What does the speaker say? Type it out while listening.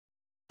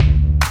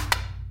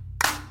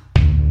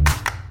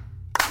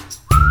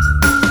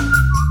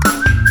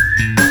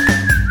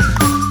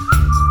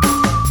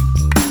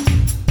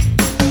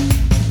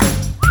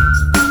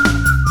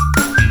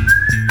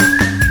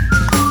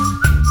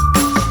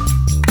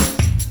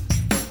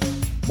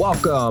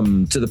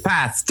Welcome to the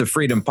Path to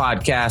Freedom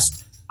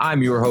podcast.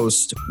 I'm your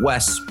host,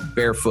 Wes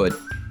Barefoot,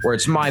 where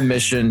it's my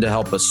mission to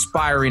help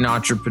aspiring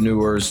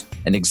entrepreneurs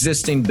and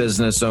existing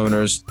business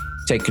owners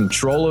take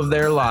control of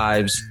their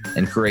lives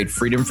and create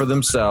freedom for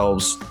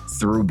themselves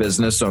through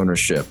business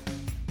ownership.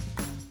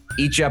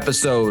 Each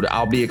episode,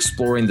 I'll be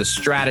exploring the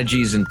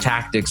strategies and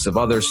tactics of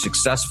other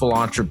successful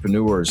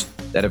entrepreneurs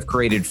that have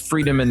created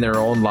freedom in their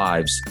own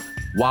lives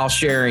while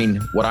sharing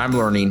what I'm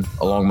learning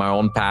along my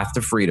own path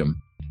to freedom.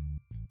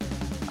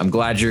 I'm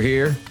glad you're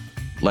here.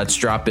 Let's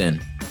drop in.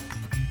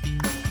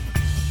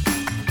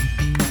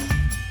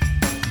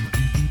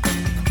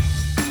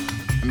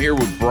 I'm here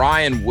with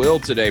Brian Will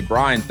today.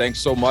 Brian, thanks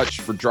so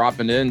much for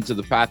dropping into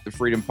the Path to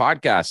Freedom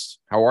podcast.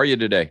 How are you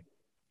today?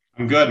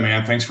 I'm good,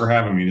 man. Thanks for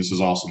having me. This is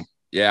awesome.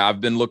 Yeah,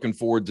 I've been looking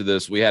forward to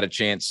this. We had a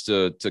chance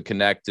to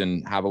connect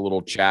and have a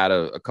little chat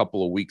a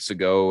couple of weeks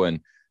ago.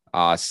 And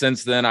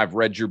since then, I've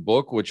read your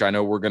book, which I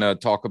know we're going to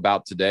talk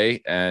about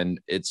today. And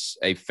it's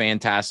a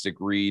fantastic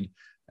read.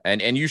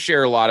 And you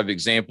share a lot of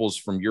examples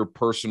from your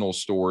personal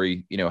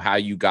story, you know, how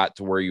you got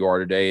to where you are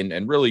today.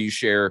 And really, you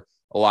share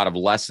a lot of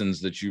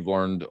lessons that you've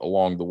learned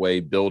along the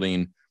way,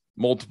 building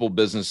multiple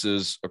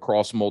businesses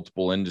across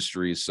multiple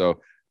industries.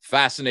 So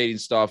fascinating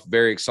stuff.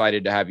 Very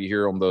excited to have you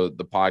here on the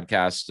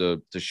podcast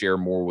to share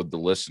more with the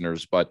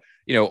listeners. But,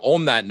 you know,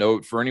 on that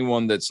note, for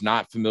anyone that's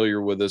not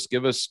familiar with us,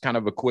 give us kind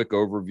of a quick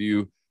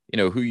overview, you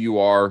know, who you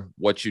are,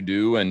 what you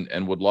do,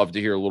 and would love to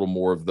hear a little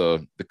more of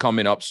the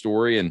coming up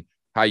story and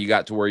how you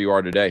got to where you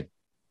are today.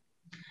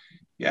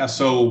 Yeah.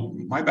 So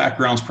my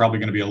background's probably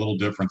going to be a little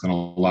different than a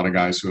lot of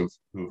guys who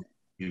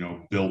you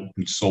know, built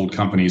and sold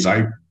companies.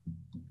 I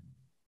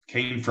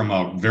came from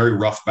a very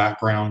rough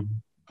background,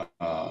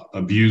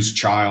 abused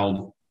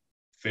child,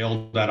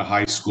 failed out of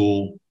high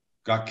school,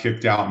 got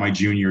kicked out my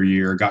junior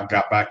year, got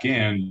back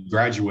in,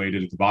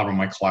 graduated at the bottom of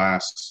my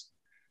class,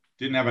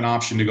 didn't have an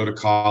option to go to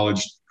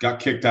college, got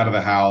kicked out of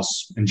the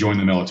house and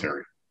joined the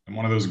military. I'm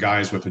one of those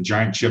guys with a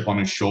giant chip on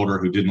his shoulder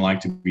who didn't like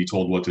to be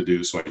told what to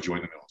do. So I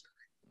joined the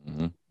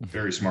military. Mm-hmm.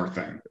 Very smart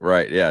thing.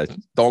 Right. Yeah.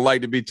 Don't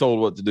like to be told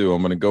what to do.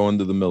 I'm going to go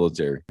into the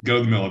military. Go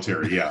to the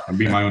military. Yeah. And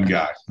be my own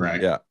guy. Right.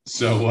 Yeah.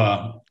 So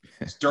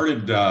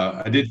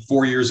I did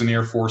 4 years in the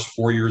Air Force,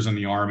 4 years in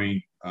the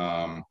Army.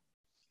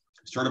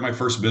 Started my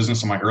first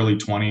business in my early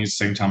 20s.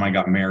 Same time I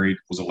got married,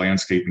 was a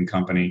landscaping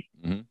company.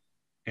 Mm-hmm.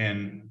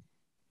 And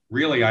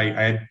really,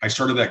 I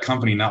started that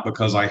company not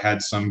because I had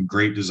some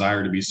great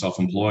desire to be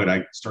self-employed.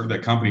 I started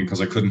that company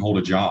because I couldn't hold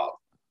a job.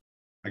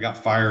 I got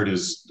fired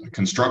as a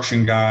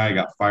construction guy. I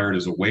got fired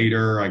as a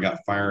waiter. I got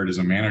fired as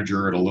a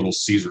manager at a Little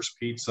Caesars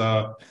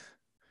Pizza.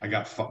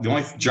 The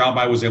only job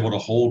I was able to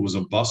hold was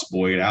a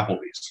busboy at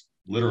Applebee's.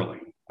 Literally,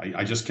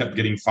 I just kept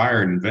getting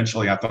fired. And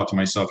eventually I thought to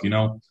myself, you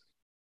know,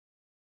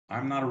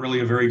 I'm not really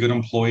a very good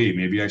employee.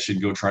 Maybe I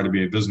should go try to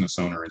be a business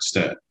owner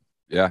instead.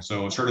 Yeah.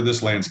 So I started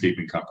this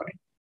landscaping company.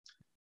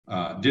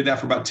 Did that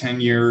for about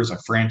 10 years. I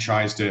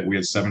franchised it. We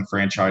had 7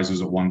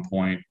 franchises at one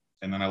point,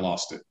 and then I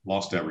lost it.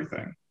 Lost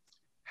everything.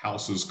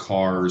 Houses,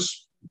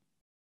 cars,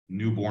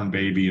 newborn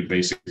baby, and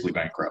basically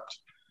bankrupt.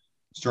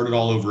 Started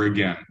all over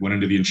again. Went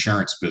into the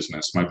insurance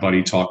business. My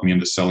buddy talked me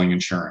into selling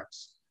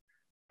insurance.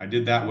 I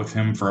did that with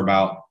him for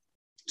about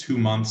 2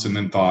 months and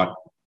then thought,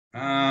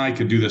 I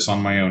could do this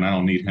on my own. I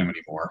don't need him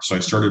anymore. So I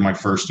started my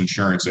first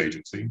insurance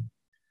agency.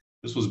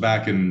 This was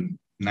back in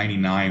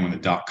 99 when the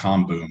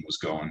dot-com boom was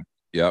going.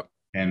 Yep.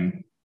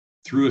 And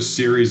through a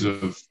series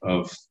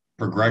of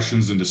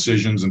progressions and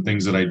decisions and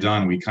things that I'd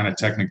done, we kind of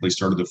technically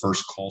started the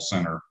first call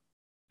center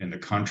in the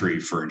country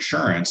for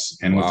insurance.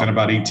 And within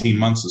about 18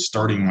 months of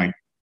starting my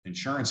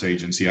insurance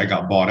agency, I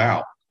got bought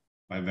out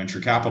by a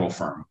venture capital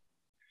firm.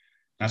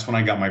 That's when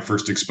I got my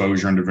first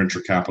exposure into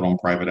venture capital and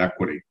private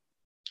equity.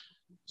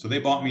 So they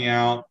bought me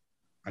out.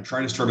 I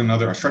tried to start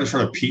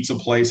a pizza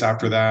place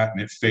after that,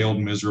 and it failed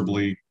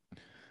miserably.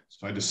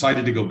 So I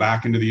decided to go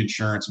back into the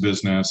insurance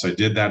business. I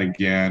did that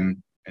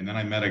again. And then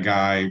I met a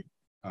guy,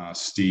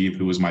 Steve,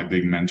 who was my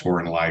big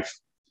mentor in life.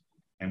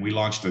 And we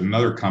launched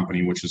another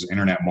company, which is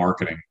internet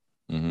marketing.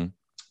 Mm-hmm.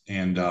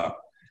 And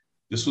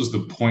this was the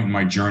point in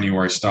my journey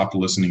where I stopped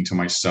listening to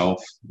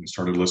myself and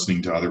started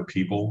listening to other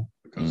people.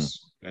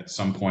 Because at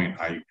some point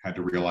I had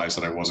to realize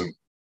that I wasn't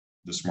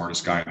the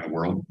smartest guy in the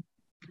world.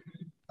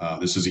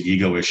 This is an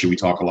ego issue we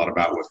talk a lot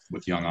about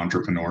with young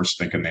entrepreneurs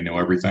thinking they know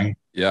everything.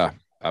 Yeah,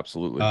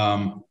 absolutely.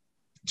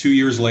 2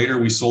 years later,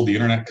 we sold the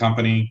internet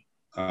company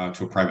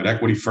to a private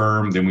equity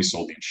firm. Then we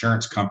sold the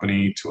insurance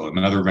company to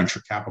another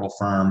venture capital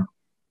firm.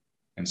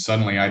 And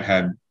suddenly I'd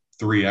had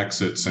 3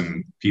 exits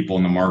and people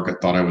in the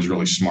market thought I was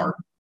really smart.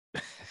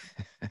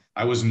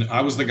 I was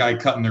the guy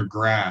cutting their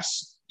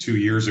grass 2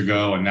 years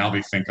ago, and now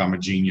they think I'm a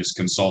genius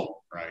consultant,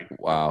 right?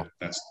 Wow.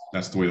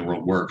 That's the way the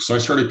world works. So I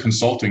started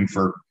consulting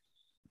for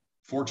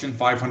Fortune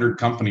 500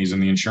 companies in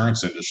the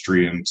insurance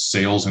industry and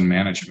sales and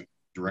management,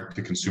 direct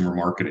to consumer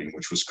marketing,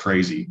 which was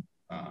crazy.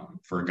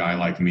 For a guy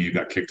like me who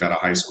got kicked out of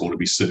high school to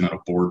be sitting in a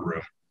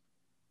boardroom,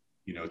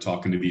 you know,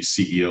 talking to these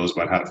CEOs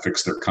about how to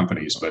fix their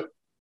companies, but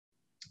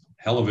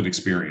hell of an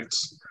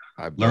experience.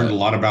 I learned a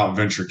lot about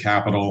venture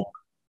capital,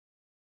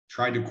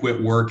 tried to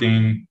quit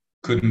working,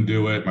 couldn't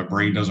do it. My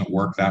brain doesn't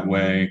work that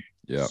way.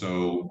 Yeah.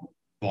 So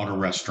bought a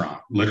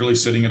restaurant, literally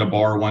sitting at a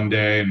bar one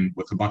day and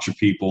with a bunch of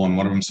people. And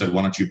one of them said,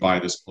 why don't you buy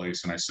this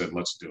place? And I said,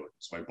 let's do it.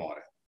 So I bought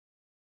it.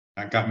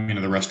 That got me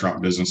into the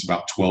restaurant business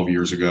about 12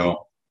 years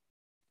ago.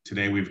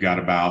 Today we've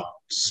got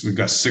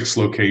 6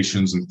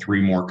 locations and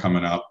 3 more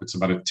coming up. It's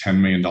about a $10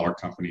 million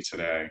company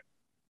today.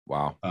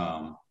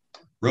 Wow.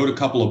 Wrote a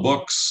couple of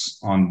books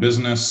on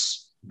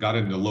business, got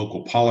into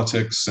local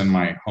politics in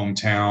my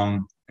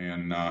hometown,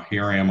 and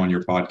here I am on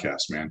your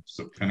podcast, man. It's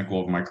the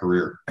pinnacle of my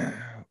career.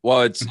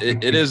 Well,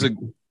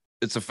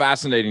 it's a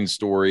fascinating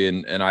story,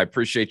 and I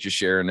appreciate you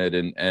sharing it.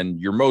 And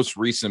your most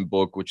recent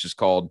book, which is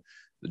called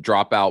The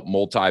Dropout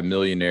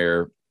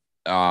Multi-Millionaire,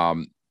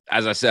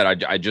 as I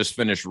said, I just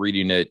finished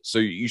reading it. So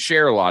you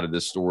share a lot of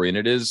this story, and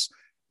it is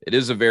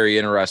a very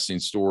interesting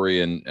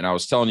story. And I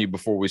was telling you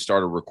before we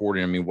started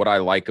recording, I mean, what I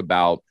like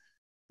about,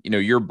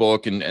 your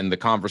book and the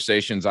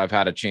conversations I've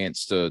had a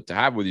chance to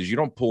have with you is you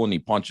don't pull any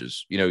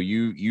punches.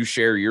 You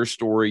share your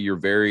story. You're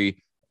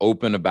very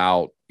open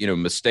about,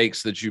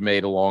 mistakes that you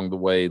made along the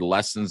way,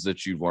 lessons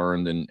that you've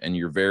learned, and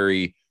you're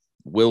very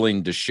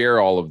willing to share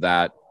all of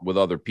that with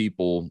other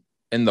people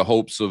in the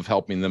hopes of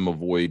helping them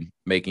avoid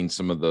making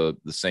some of the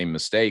same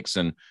mistakes.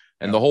 And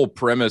the whole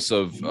premise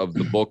of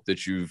the book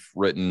that you've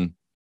written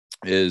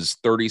is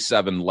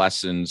 37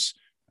 lessons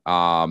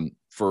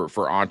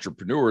for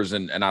entrepreneurs.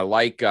 And I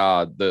like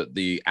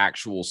the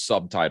actual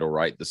subtitle,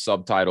 right? The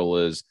subtitle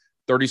is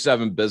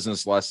 37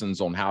 business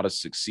lessons on how to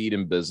succeed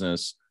in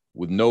business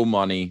with no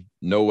money,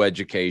 no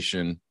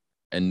education,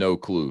 and no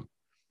clue.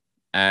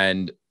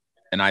 And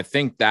I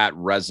think that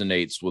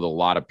resonates with a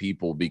lot of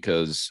people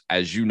because,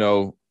 as you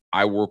know,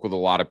 I work with a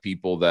lot of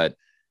people that,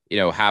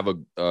 have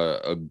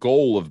a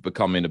goal of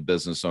becoming a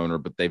business owner,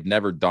 but they've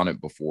never done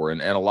it before.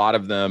 And a lot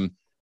of them,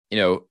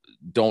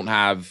 don't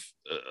have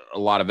a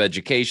lot of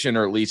education,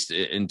 or at least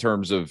in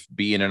terms of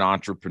being an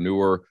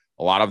entrepreneur.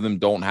 A lot of them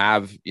don't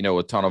have,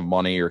 a ton of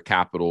money or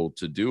capital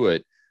to do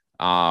it.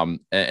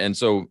 And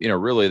so,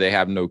 really they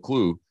have no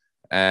clue.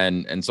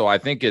 And so I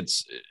think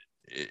it's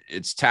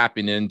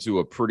tapping into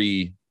a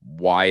pretty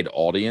wide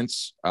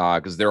audience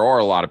because there are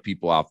a lot of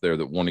people out there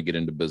that want to get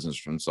into business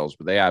for themselves,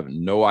 but they have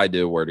no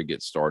idea where to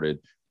get started.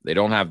 They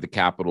don't have the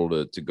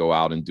capital to go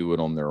out and do it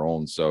on their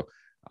own. So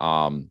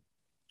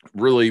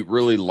really,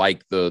 really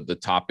like the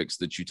topics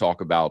that you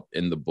talk about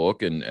in the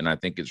book. And I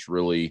think it's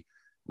really,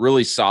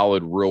 really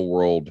solid real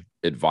world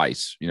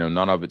advice.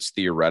 None of it's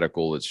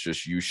theoretical. It's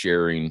just you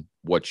sharing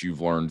what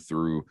you've learned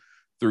through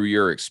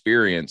your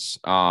experience.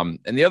 And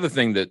the other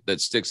thing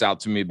that sticks out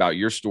to me about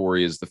your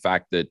story is the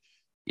fact that,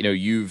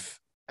 you've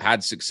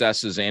had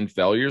successes and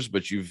failures,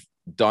 but you've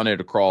done it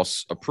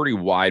across a pretty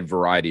wide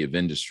variety of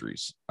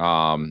industries.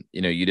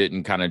 You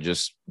didn't kind of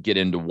just get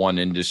into one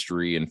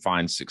industry and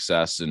find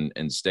success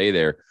and stay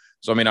there.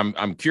 So, I mean,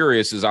 I'm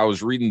curious, as I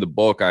was reading the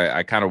book,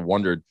 I kind of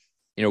wondered,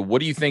 what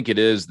do you think it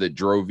is that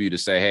drove you to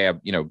say, hey,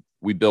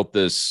 we built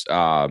this,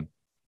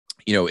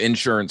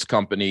 insurance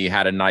company,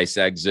 had a nice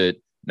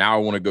exit. Now I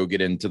want to go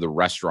get into the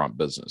restaurant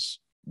business.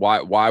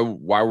 Why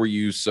were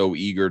you so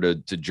eager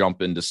to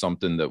jump into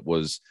something that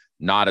was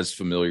not as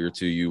familiar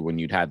to you when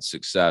you'd had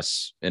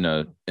success in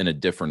a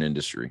different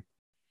industry?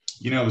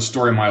 The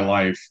story of my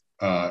life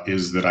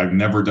is that I've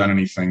never done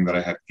anything that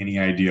I had any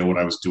idea what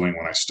I was doing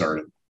when I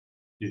started.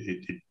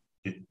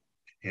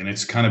 And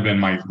it's kind of been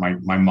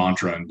my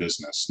mantra in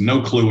business.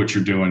 No clue what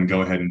you're doing,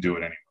 go ahead and do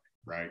it anyway,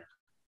 right?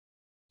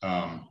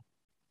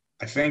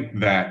 I think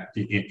that,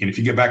 and if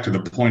you get back to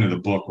the point of the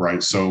book,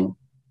 right? So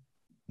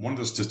one of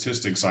the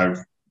statistics I've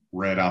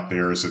read out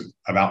there is that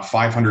about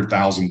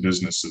 500,000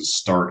 businesses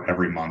start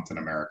every month in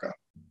America,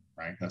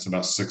 right? That's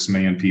about 6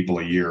 million people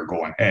a year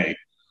going, hey,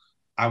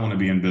 I want to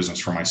be in business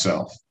for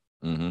myself.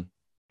 Mm-hmm.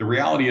 The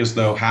reality is,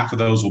 though, half of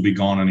those will be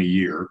gone in a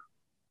year.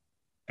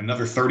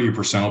 Another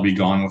 30% will be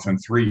gone within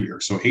 3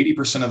 years. So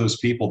 80% of those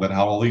people that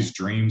have all these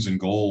dreams and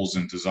goals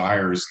and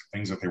desires,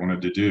 things that they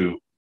wanted to do,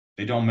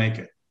 they don't make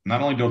it.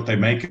 Not only don't they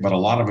make it, but a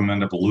lot of them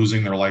end up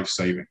losing their life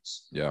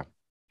savings. Yeah.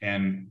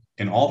 And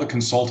in all the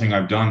consulting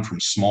I've done from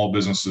small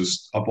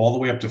businesses up all the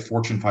way up to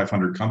Fortune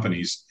 500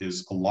 companies,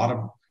 is a lot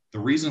of the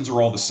reasons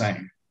are all the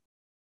same.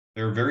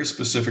 There are very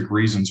specific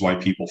reasons why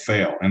people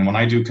fail. And when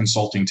I do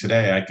consulting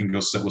today, I can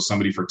go sit with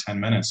somebody for 10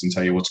 minutes and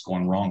tell you what's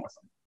going wrong with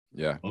them.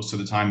 Yeah. Most of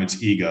the time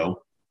it's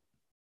ego.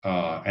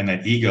 And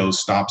that ego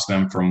stops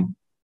them from,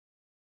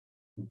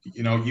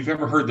 you've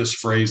ever heard this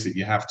phrase that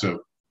you have to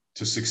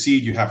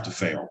succeed, you have to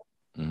fail,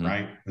 mm-hmm.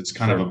 right? It's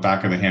kind of a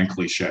back of the hand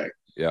cliche.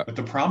 Yeah. But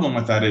the problem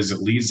with that is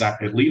it leaves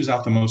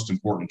out the most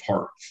important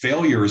part.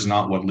 Failure is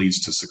not what leads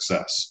to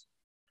success.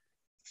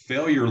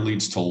 Failure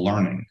leads to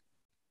learning.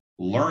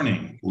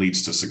 Learning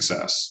leads to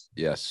success.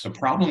 Yes. The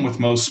problem with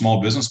most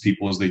small business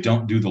people is they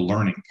don't do the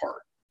learning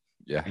part.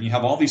 Yeah. And you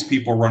have all these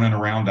people running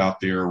around out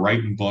there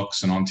writing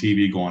books and on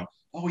TV going,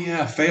 oh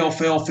yeah, fail.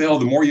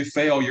 The more you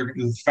fail,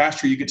 the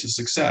faster you get to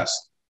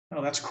success.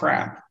 No, that's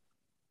crap.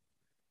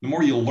 The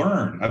more you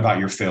learn about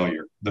your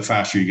failure, the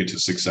faster you get to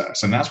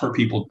success. And that's where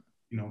people,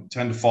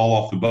 tend to fall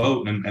off the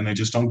boat and they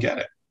just don't get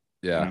it.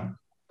 Yeah.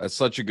 That's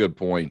such a good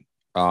point.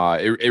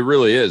 It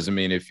really is. I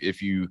mean,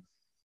 if you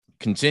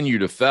continue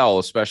to fail,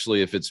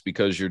 especially if it's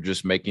because you're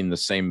just making the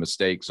same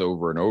mistakes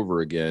over and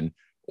over again,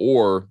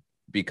 or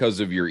because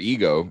of your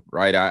ego,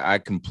 right? I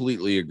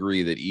completely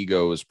agree that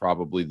ego is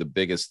probably the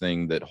biggest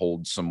thing that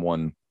holds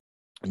someone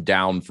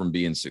down from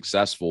being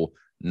successful,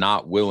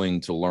 not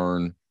willing to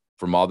learn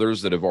from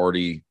others that have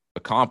already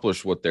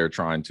accomplished what they're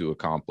trying to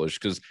accomplish.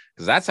 Because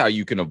that's how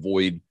you can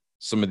avoid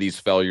some of these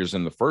failures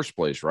in the first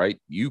place, right?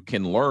 You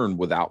can learn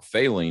without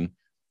failing.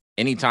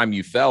 Anytime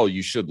you fail,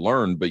 you should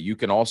learn, but you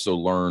can also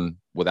learn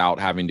without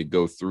having to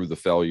go through the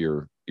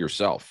failure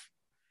yourself.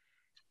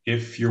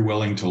 If you're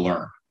willing to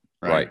learn,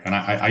 Right. And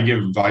I give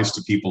advice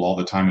to people all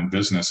the time in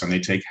business, and they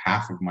take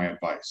half of my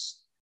advice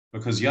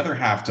because the other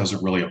half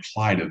doesn't really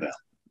apply to them.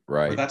 Or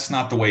Right. that's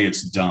not the way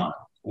it's done,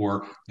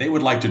 or they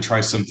would like to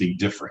try something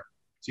different.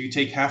 So you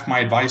take half my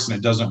advice and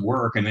it doesn't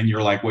work, and then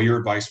you're like, well, your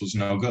advice was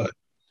no good.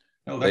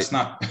 No, that's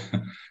not,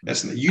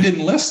 you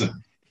didn't listen.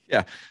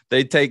 Yeah.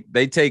 They take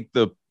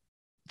the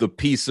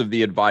piece of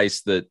the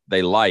advice that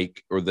they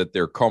like or that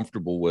they're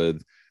comfortable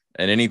with,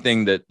 and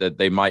anything that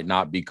they might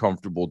not be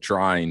comfortable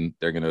trying,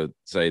 they're going to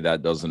say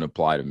that doesn't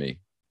apply to me.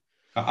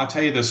 I'll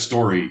tell you this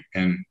story,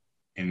 and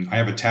I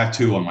have a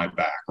tattoo on my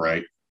back,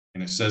 right?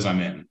 And it says I'm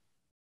in.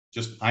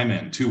 Just I'm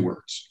in, 2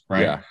 words,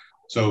 right? Yeah.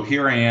 So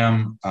here I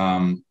am.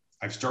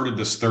 I've started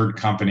this third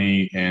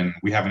company, and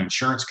we have an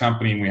insurance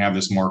company, and we have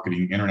this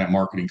internet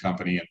marketing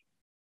company. And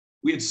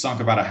we had sunk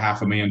about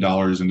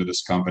 $500,000 into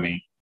this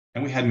company,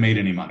 and we hadn't made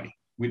any money.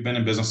 We'd been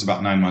in business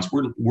about 9 months.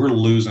 We're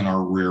losing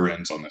our rear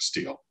ends on this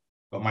deal.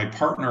 But my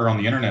partner on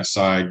the internet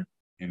side,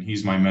 and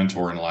he's my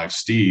mentor in life,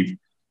 Steve,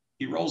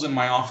 he rolls in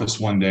my office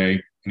one day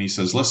and he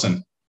says,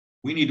 listen,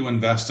 we need to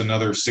invest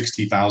another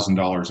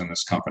 $60,000 in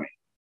this company,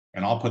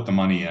 and I'll put the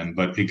money in,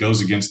 but it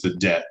goes against the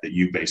debt that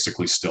you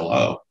basically still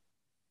owe.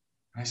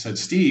 I said,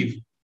 Steve,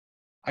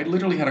 I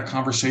literally had a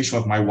conversation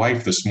with my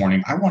wife this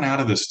morning. I want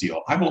out of this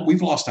deal.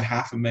 We've lost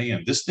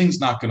 $500,000. This thing's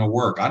not going to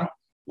work.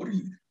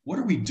 What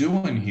are we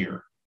doing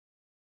here?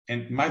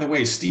 And by the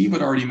way, Steve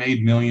had already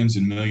made millions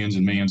and millions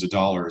and millions of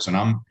dollars. And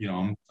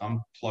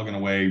I'm plugging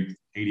away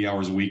 80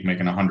 hours a week,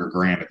 making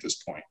 $100,000 at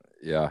this point.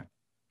 Yeah.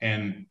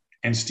 And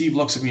Steve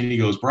looks at me and he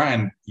goes,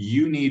 Brian,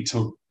 you need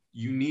to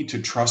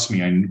trust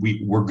me. And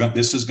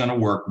this is going to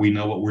work. We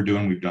know what we're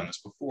doing. We've done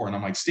this before. And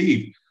I'm like,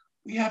 Steve,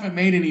 we haven't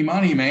made any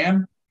money,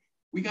 man.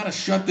 We got to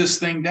shut this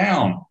thing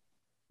down.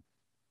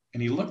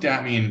 And he looked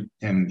at me,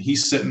 and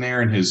he's sitting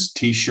there in his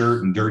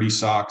t-shirt and dirty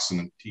socks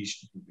and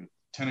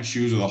tennis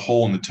shoes with a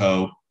hole in the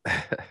toe.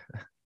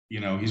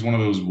 He's one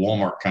of those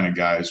Walmart kind of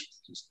guys.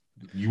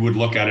 You would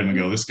look at him and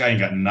go, this guy ain't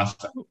got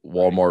nothing.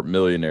 Walmart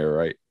millionaire,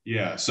 right?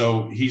 Yeah.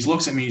 So he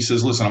looks at me, he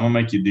says, listen, I'm going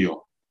to make you a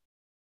deal.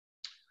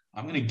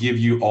 I'm going to give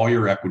you all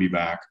your equity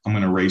back. I'm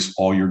going to erase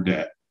all your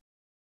debt.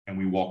 And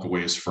we walk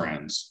away as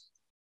friends.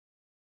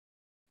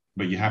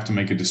 But you have to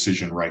make a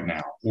decision right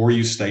now, or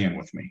you stay in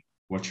with me.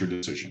 What's your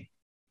decision?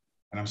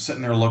 And I'm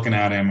sitting there looking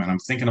at him, and I'm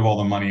thinking of all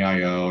the money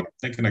I owe. I'm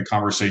thinking of a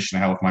conversation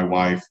I had with my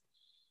wife.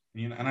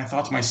 And I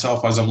thought to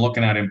myself, as I'm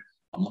looking at him,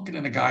 I'm looking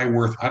at a guy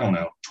worth, I don't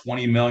know,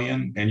 20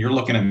 million, and you're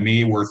looking at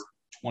me worth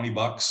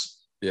 $20.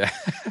 Yeah.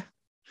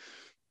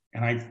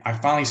 And I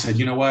finally said,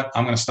 you know what?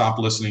 I'm going to stop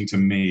listening to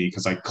me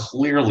because I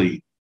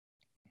clearly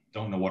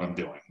don't know what I'm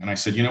doing. And I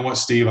said, you know what,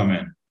 Steve, I'm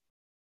in.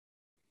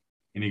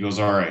 And he goes,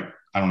 all right,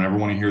 I don't ever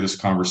want to hear this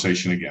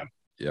conversation again.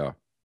 Yeah.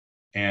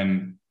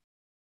 And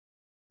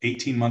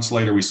 18 months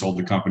later, we sold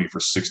the company for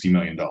 $60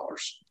 million. God.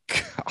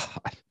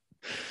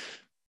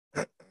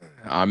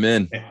 I'm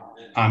in.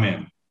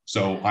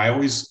 So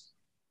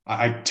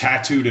I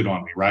tattooed it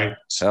on me, right?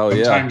 Hell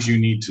yeah. Sometimes you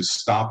need to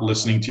stop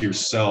listening to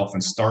yourself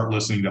and start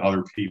listening to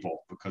other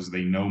people because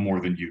they know more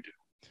than you do.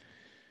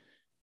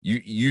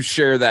 You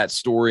share that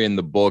story in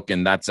the book,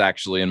 and that's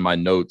actually in my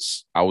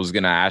notes. I was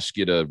going to ask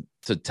you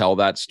to tell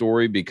that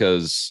story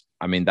because,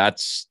 I mean,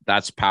 that's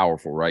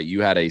powerful, right?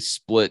 You had a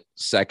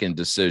split-second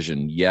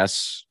decision,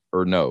 yes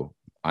or no.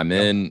 I'm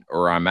in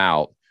or I'm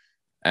out.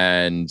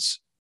 And,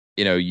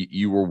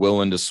 you were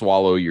willing to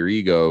swallow your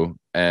ego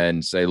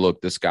and say,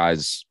 look, this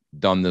guy's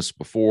done this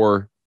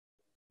before.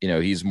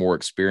 He's more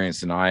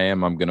experienced than I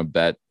am. I'm going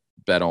to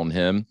bet on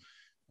him.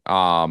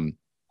 And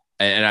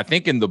I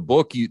think in the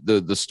book,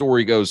 the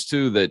story goes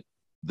too that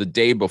the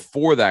day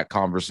before that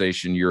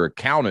conversation, your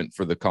accountant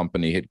for the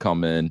company had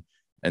come in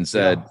and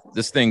said,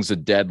 this thing's a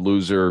dead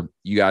loser.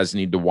 You guys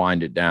need to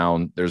wind it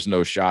down. There's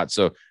no shot.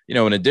 So,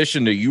 in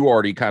addition to you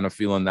already kind of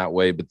feeling that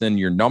way, but then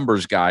your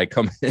numbers guy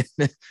coming in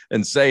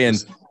and saying,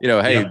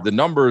 hey, the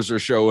numbers are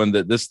showing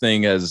that this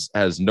thing has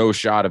no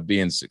shot of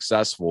being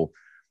successful.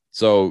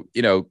 So,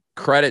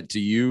 credit to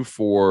you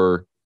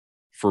for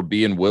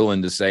being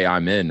willing to say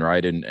I'm in,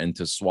 right. And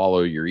to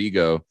swallow your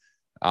ego.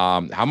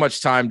 How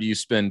much time do you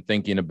spend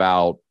thinking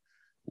about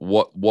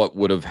what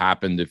would have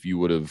happened if you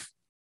would have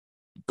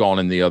gone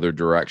in the other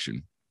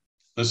direction?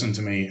 Listen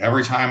to me.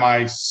 Every time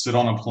I sit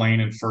on a plane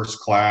in first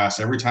class,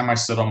 every time I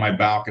sit on my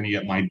balcony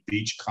at my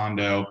beach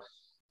condo,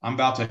 I'm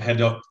about to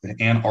head up to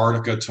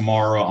Antarctica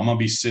tomorrow. I'm going to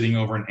be sitting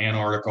over in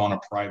Antarctica on a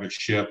private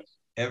ship.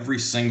 every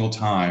single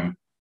time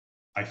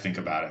I think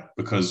about it,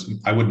 because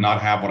I would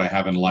not have what I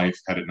have in life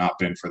had it not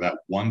been for that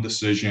one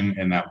decision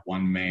and that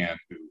one man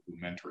who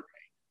mentored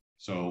me.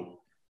 So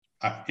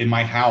in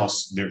my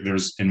house,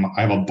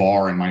 I have a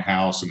bar in my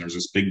house, and there's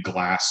this big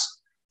glass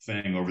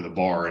thing over the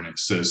bar, and it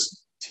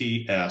says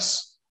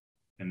TS,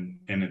 and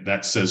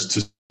that says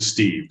to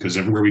Steve, because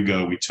everywhere we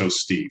go, we toast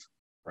Steve,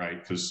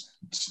 right? Because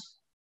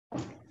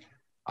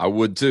I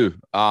would too.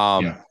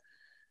 Yeah.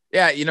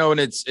 Yeah, and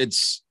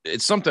it's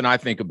something I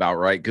think about,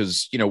 right?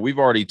 Because, we've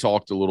already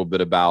talked a little bit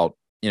about,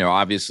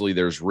 obviously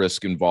there's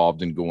risk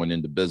involved in going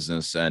into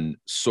business, and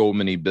so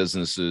many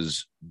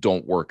businesses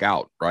don't work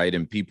out, right?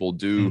 And people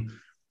do,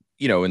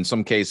 in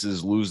some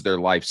cases lose their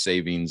life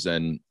savings,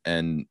 and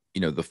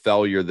the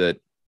failure that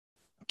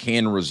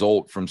can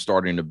result from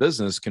starting a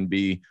business can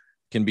be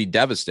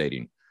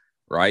devastating,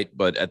 right?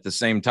 But at the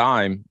same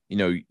time,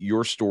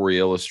 your story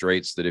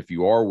illustrates that if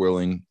you are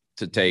willing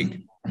to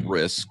take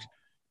risk,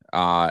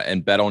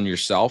 and bet on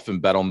yourself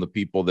and bet on the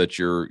people that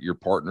you're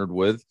partnered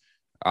with,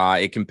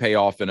 it can pay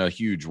off in a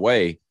huge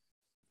way.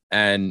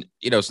 And,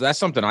 so that's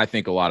something I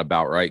think a lot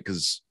about, right?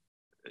 Because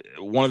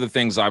one of the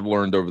things I've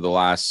learned over the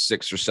last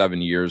 6 or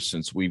 7 years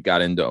since we've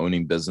got into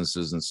owning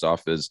businesses and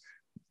stuff is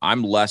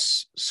I'm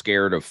less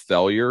scared of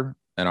failure,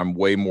 and I'm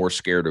way more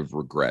scared of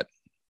regret.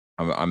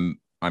 I'm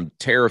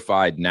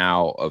terrified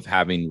now of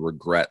having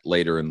regret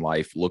later in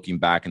life, looking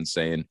back and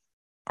saying,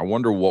 I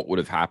wonder what would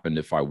have happened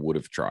if I would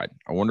have tried.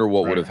 I wonder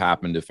what would have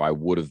happened if I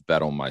would have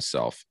bet on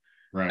myself.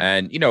 Right.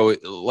 And,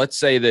 let's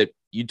say that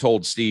you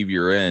told Steve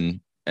you're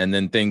in, and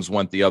then things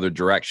went the other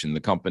direction. The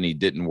company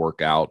didn't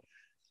work out.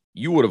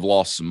 You would have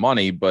lost some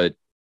money, but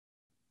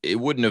it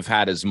wouldn't have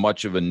had as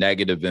much of a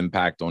negative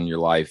impact on your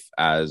life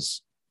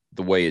as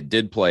the way it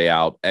did play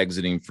out.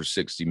 Exiting for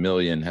 60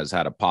 million has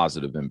had a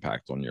positive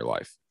impact on your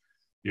life.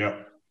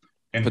 Yep.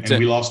 And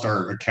we lost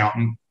our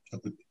accountant.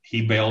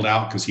 He bailed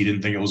out because he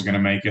didn't think it was going to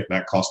make it.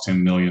 That cost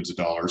him millions of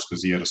dollars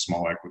because he had a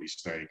small equity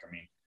stake. I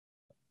mean,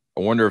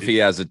 I wonder if he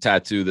has a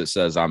tattoo that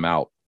says I'm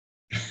out.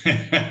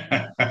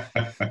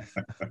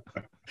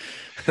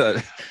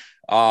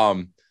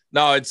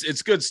 No,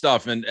 it's good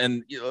stuff.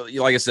 And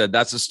like I said,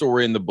 that's a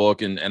story in the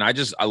book. And I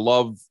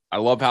love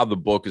how the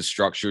book is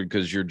structured,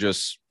 because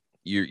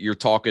you're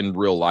talking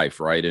real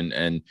life, right?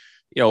 And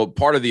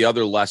part of the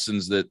other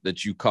lessons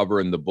that you cover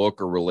in the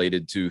book are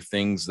related to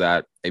things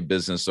that a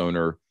business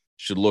owner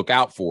should look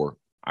out for.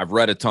 I've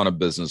read a ton of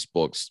business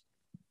books.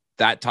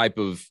 That type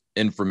of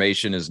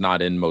information is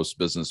not in most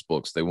business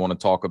books. They want to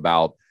talk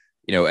about,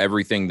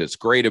 everything that's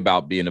great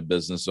about being a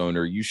business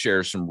owner. You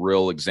share some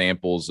real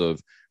examples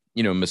of,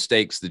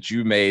 mistakes that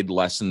you made,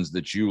 lessons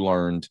that you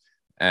learned,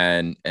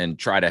 and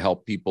try to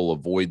help people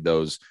avoid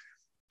those.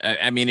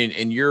 I mean,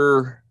 in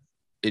your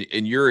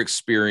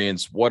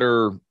experience, what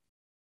are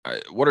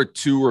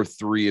 2 or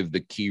 3 of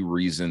the key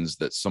reasons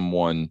that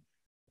someone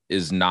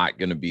is not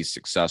going to be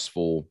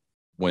successful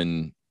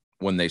when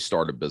they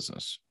start a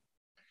business?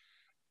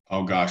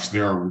 Oh gosh,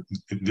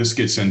 this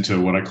gets into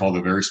what I call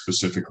the very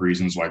specific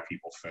reasons why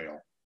people fail,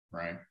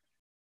 right?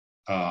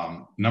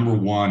 Number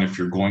one, if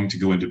you're going to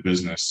go into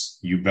business,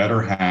 you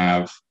better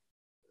have,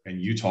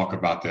 and you talk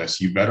about this,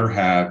 you better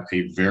have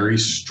a very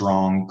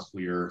strong,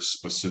 clear,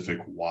 specific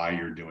why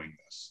you're doing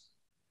this.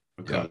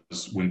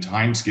 Because when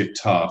times get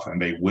tough,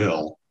 and they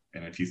will,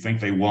 and if you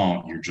think they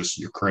won't,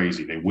 you're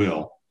crazy. They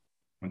will.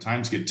 When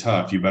times get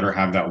tough, you better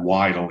have that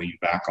why to lean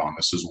back on.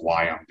 This is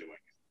why I'm doing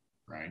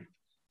it, right?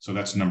 So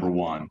that's number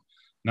one.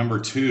 Number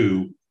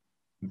two,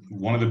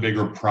 one of the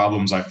bigger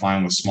problems I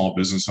find with small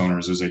business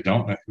owners is they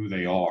don't know who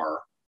they are,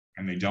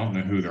 and they don't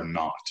know who they're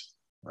not,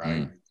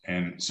 right?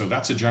 And so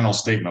that's a general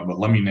statement, but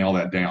let me nail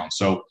that down.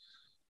 So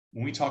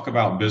when we talk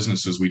about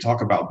businesses, we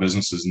talk about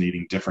businesses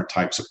needing different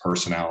types of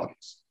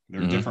personalities.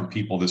 There are different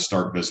people that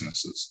start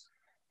businesses.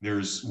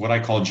 There's what I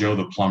call Joe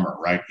the plumber,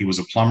 right? He was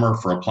a plumber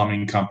for a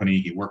plumbing company.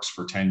 He works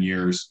for 10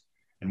 years.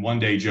 And one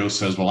day Joe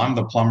says, well, I'm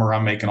the plumber.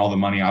 I'm making all the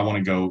money. I want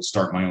to go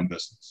start my own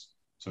business.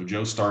 So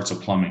Joe starts a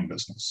plumbing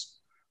business.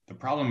 The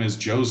problem is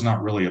Joe's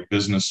not really a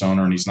business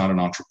owner, and he's not an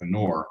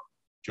entrepreneur.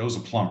 Joe's a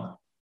plumber,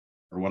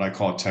 or what I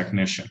call a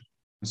technician.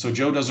 And so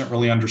Joe doesn't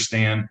really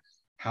understand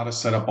how to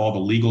set up all the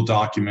legal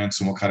documents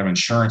and what kind of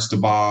insurance to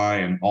buy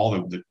and all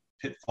the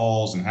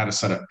pitfalls and how to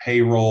set up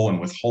payroll and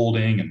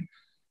withholding and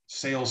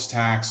sales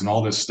tax and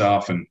all this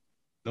stuff. And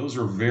those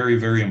are very,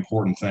 very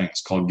important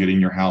things called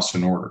getting your house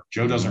in order.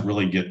 Joe doesn't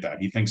really get that.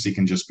 He thinks he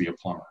can just be a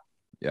plumber.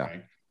 Yeah.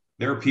 Right?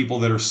 There are people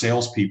that are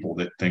salespeople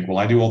that think, well,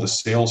 I do all the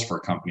sales for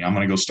a company. I'm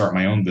going to go start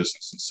my own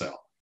business and sell.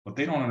 But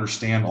they don't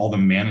understand all the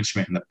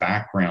management and the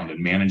background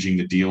and managing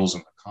the deals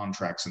and the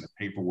contracts and the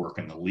paperwork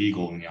and the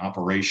legal and the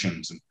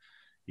operations. And,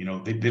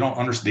 they don't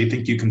understand. They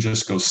think you can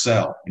just go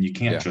sell, and you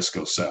can't just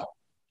go sell.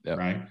 Yeah.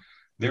 Right.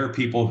 There are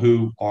people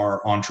who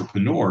are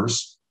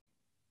entrepreneurs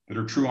that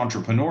are true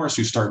entrepreneurs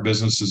who start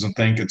businesses and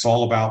think it's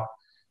all about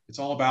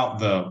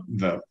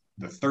the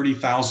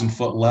 30,000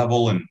 foot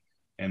level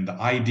and the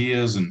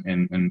ideas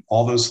and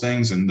all those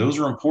things. And those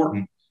are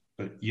important.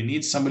 but you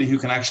need somebody who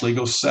can actually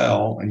go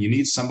sell, and you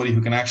need somebody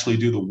who can actually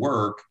do the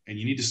work, and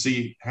you need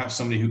to have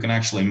somebody who can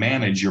actually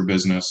manage your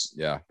business.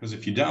 Yeah. Because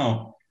if you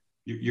don't,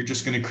 you're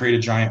just going to create a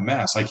giant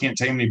mess. I can't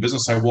tell you how many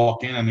business I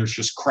walk in and there's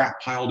just crap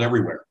piled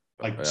everywhere,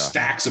 like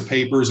stacks of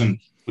papers. And,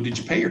 well, did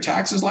you pay your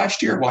taxes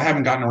last year? Well, I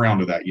haven't gotten around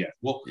to that yet.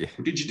 Well,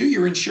 did you do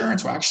your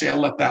insurance? Well, actually, I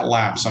let that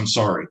lapse. I'm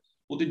sorry.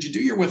 Well, did you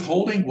do your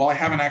withholding? Well, I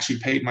haven't actually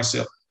paid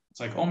myself. It's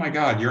like, oh my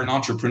God, you're an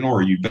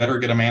entrepreneur. You better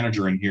get a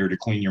manager in here to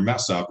clean your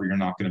mess up, or you're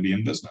not going to be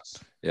in business.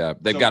 Yeah.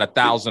 They've got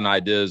 1,000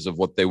 ideas of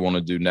what they want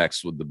to do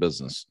next with the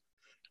business.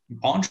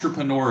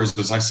 Entrepreneurs,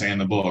 as I say in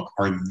the book,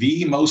 are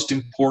the most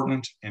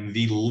important and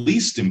the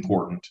least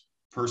important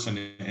person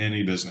in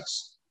any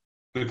business,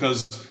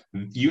 because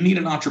you need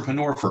an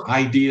entrepreneur for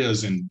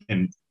ideas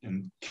and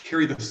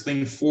carry this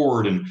thing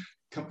forward and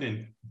come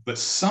in. But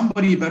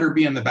somebody better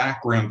be in the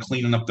background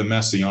cleaning up the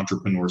mess the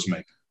entrepreneurs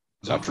make.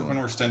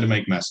 Entrepreneurs tend to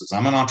make messes.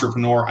 I'm an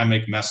entrepreneur. I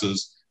make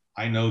messes.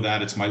 I know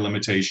that. It's my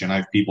limitation. I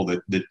have people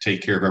that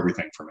take care of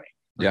everything for me,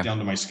 right down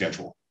to my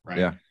schedule. Right.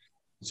 Yeah.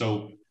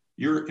 So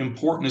you're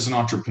important as an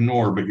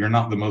entrepreneur, but you're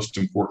not the most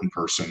important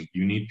person.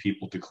 You need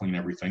people to clean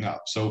everything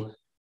up. So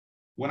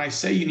when I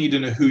say you need to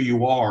know who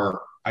you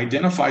are,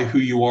 identify who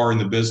you are in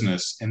the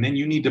business, and then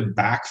you need to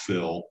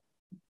backfill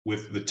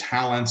with the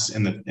talents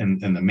and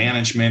the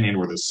management and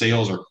or the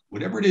sales or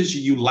whatever it is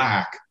you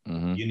lack.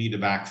 You need to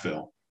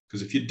backfill.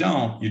 Because if you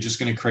don't, you're just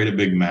going to create a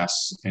big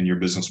mess and your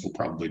business will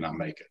probably not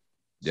make it.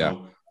 Yeah.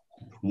 So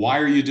why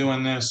are you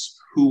doing this?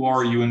 Who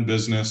are you in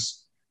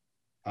business?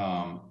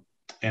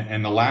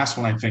 And the last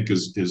one I think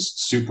is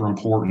super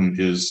important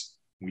is,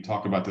 we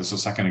talked about this a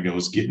second ago,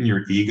 is getting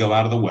your ego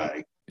out of the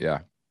way.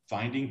 Yeah.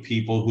 Finding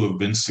people who have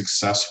been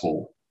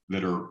successful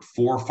that are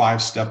 4 or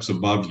 5 steps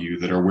above you,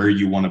 that are where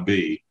you want to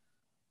be,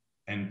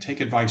 and take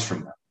advice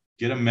from them.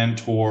 Get a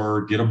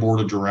mentor, get a board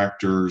of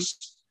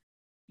directors,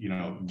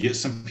 get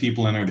some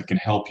people in there that can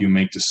help you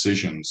make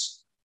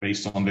decisions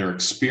based on their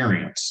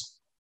experience,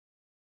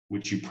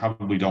 which you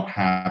probably don't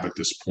have at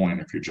this point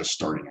if you're just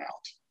starting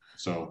out.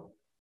 So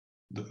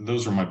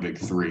those are my big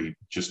 3,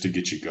 just to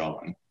get you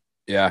going.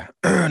 Yeah.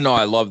 No,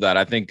 I love that.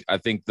 I think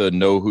the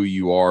know who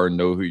you are and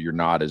know who you're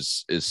not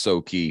is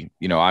so key.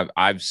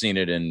 I've seen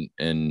it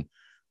in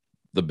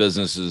the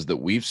businesses that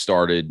we've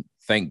started.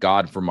 Thank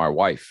God for my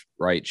wife,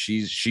 right?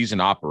 She's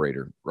an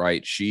operator,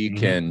 right? She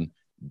can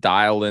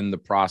dial in the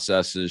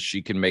processes.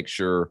 She can make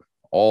sure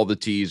all the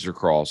T's are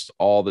crossed,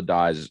 all the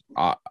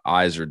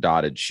I's are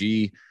dotted.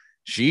 She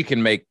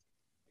can make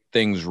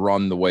things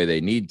run the way they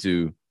need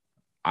to.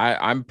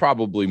 I'm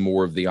probably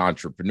more of the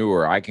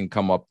entrepreneur. I can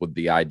come up with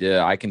the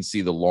idea. I can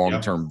see the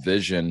long-term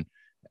vision,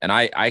 and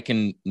I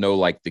can know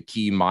like the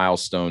key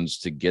milestones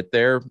to get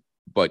there,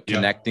 but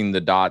connecting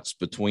the dots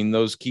between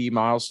those key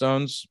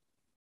milestones,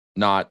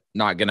 not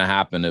going to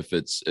happen if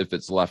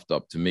it's left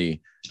up to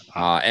me.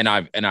 And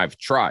I've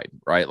tried,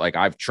 right? Like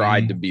I've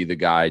tried to be the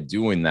guy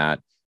doing that,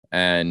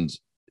 and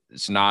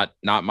it's not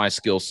my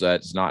skill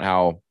set. It's not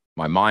how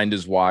my mind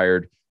is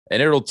wired,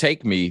 and it'll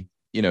take me,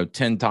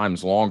 10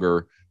 times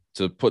longer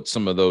to put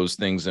some of those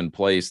things in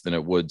place than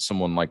it would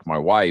someone like my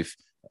wife.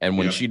 And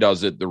when she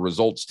does it, the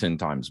result's 10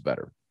 times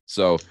better.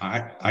 So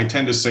I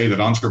tend to say that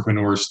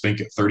entrepreneurs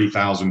think at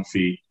 30,000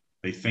 feet.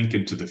 They think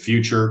into the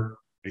future.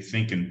 They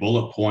think in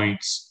bullet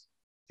points.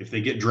 If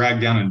they get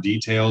dragged down in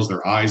details,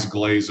 their eyes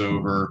glaze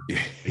over.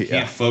 They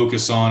can't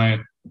focus on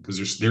it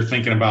because they're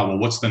thinking about, well,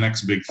 what's the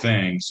next big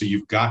thing? So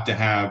you've got to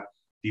have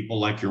people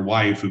like your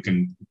wife who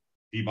can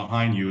be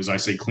behind you, as I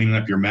say, cleaning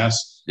up your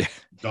mess,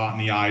 dotting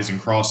the I's and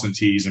crossing the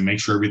T's, and make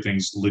sure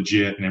everything's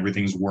legit and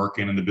everything's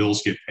working and the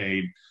bills get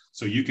paid.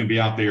 So you can be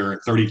out there at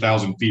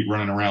 30,000 feet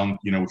running around,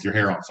 with your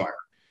hair on fire.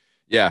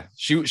 Yeah,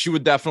 she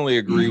would definitely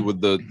agree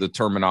with the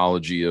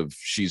terminology of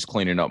she's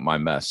cleaning up my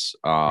mess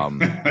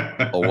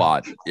a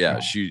lot. Yeah,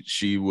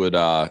 she would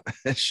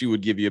she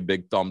would give you a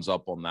big thumbs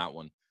up on that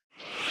one.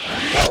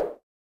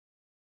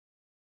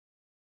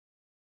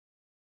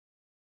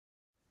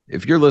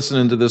 If you're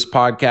listening to this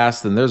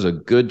podcast, then there's a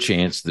good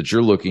chance that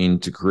you're looking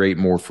to create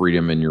more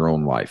freedom in your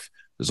own life.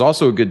 There's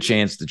also a good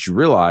chance that you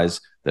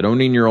realize that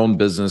owning your own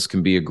business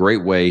can be a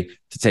great way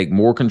to take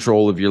more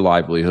control of your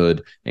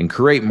livelihood and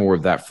create more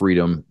of that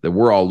freedom that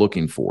we're all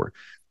looking for.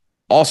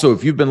 Also,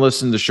 if you've been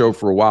listening to the show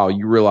for a while,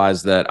 you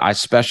realize that I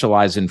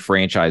specialize in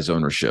franchise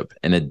ownership.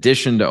 In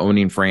addition to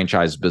owning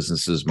franchise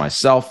businesses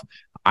myself,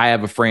 I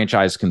have a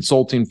franchise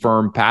consulting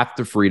firm, Path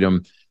to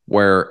Freedom,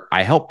 where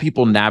I help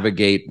people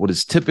navigate what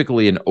is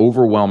typically an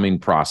overwhelming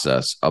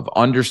process of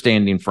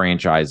understanding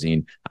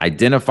franchising,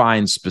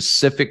 identifying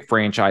specific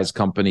franchise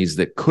companies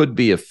that could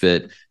be a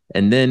fit,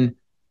 and then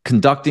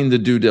conducting the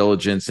due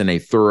diligence in a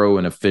thorough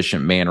and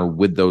efficient manner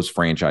with those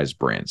franchise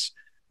brands.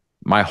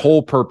 My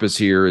whole purpose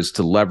here is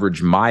to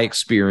leverage my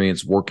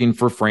experience working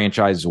for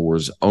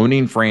franchisors,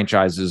 owning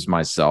franchises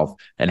myself,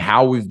 and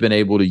how we've been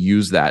able to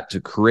use that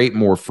to create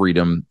more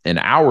freedom in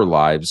our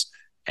lives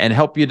and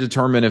help you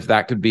determine if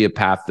that could be a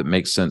path that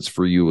makes sense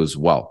for you as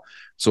well.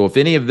 So if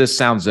any of this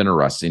sounds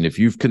interesting, if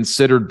you've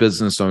considered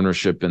business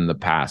ownership in the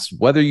past,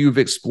 whether you've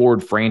explored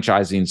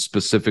franchising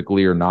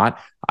specifically or not,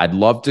 I'd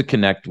love to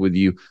connect with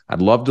you.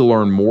 I'd love to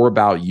learn more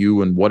about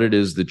you and what it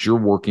is that you're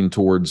working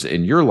towards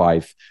in your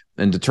life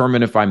and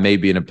determine if I may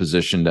be in a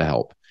position to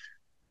help.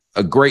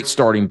 A great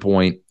starting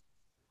point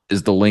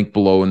is the link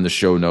below in the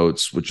show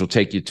notes, which will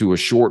take you to a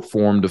short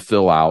form to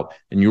fill out,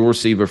 and you'll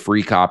receive a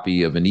free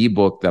copy of an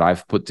ebook that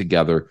I've put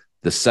together,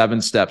 The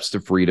 7 Steps to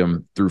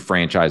Freedom Through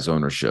Franchise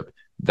Ownership.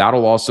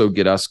 That'll also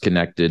get us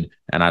connected,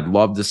 and I'd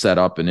love to set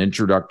up an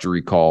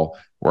introductory call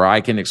where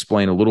I can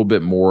explain a little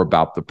bit more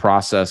about the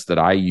process that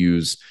I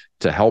use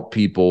to help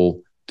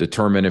people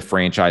determine if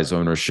franchise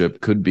ownership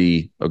could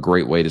be a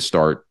great way to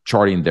start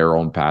charting their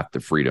own path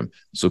to freedom.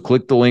 So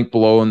click the link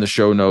below in the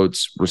show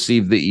notes,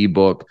 receive the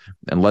ebook,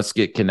 and let's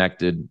get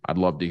connected. I'd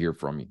love to hear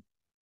from you.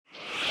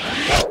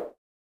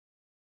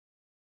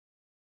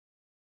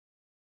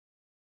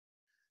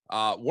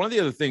 One of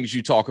the other things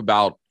you talk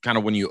about kind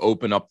of when you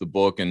open up the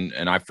book, and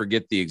I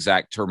forget the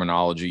exact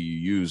terminology you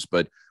use,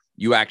 but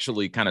you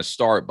actually kind of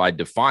start by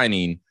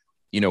defining,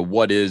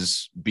 what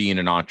is being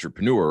an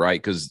entrepreneur,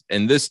 right? Because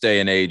in this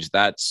day and age,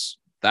 that's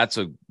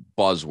a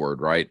buzzword,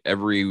 right?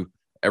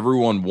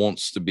 Everyone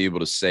wants to be able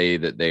to say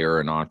that they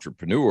are an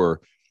entrepreneur,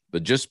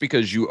 but just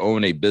because you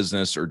own a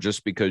business or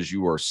just because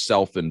you are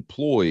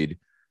self-employed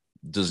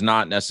does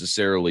not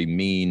necessarily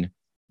mean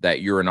that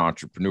you're an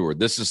entrepreneur.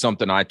 This is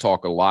something I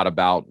talk a lot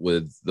about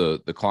with the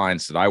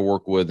clients that I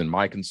work with in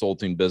my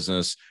consulting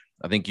business.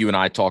 I think you and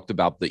I talked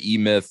about the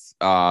E-Myth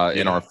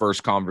in our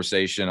first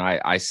conversation.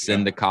 I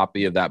send a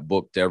copy of that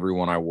book to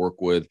everyone I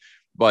work with,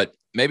 but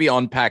maybe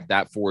unpack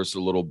that for us a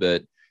little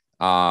bit.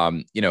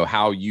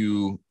 How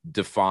you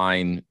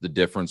define the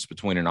difference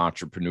between an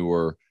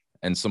entrepreneur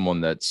and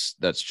someone that's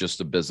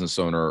just a business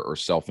owner or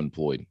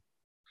self-employed.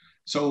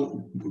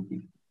 So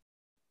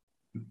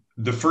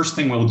the first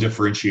thing we'll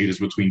differentiate is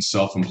between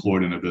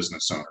self-employed and a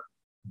business owner.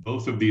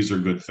 Both of these are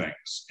good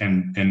things.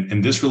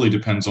 And this really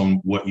depends on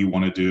what you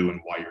want to do and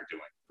why you're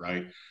doing,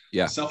 right?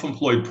 Yeah. A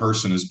self-employed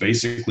person is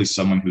basically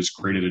someone who's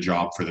created a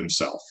job for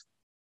themselves.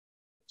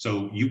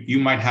 So you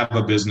might have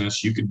a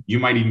business, you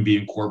might even be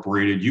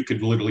incorporated, you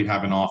could literally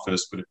have an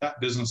office, but if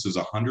that business is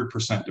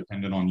 100%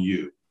 dependent on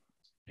you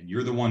and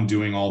you're the one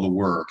doing all the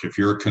work, if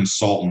you're a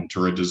consultant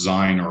or a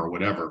designer or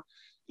whatever,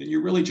 then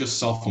you're really just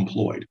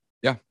self-employed.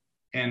 Yeah.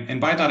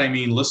 And by that, I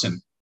mean, listen,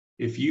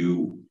 if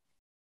you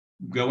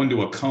go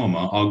into a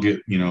coma, I'll get,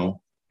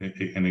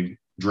 a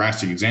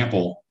drastic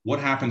example.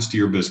 What happens to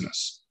your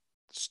business?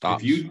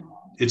 Stops.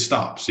 It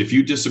stops. If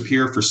you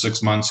disappear for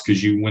 6 months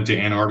because you went to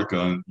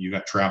Antarctica and you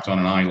got trapped on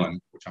an island,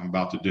 which I'm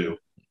about to do,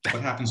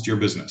 what happens to your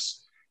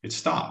business? It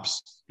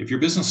stops. If your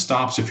business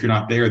stops, if you're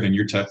not there, then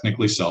you're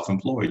technically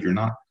self-employed. You're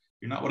not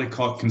what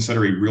I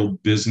consider a real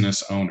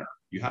business owner.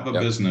 You have a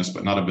business,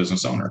 but not a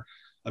business owner.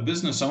 A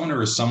business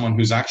owner is someone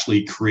who's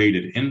actually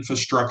created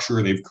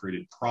infrastructure. They've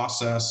created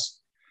process.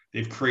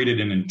 They've created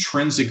an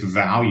intrinsic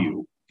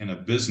value in a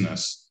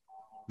business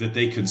that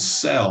they could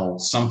sell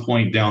some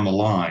point down the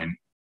line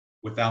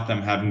without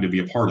them having to be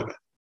a part of it.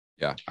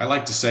 Yeah. I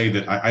like to say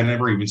that I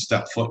never even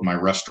step foot in my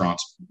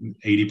restaurants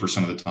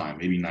 80% of the time,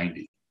 maybe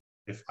 90.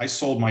 If I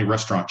sold my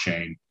restaurant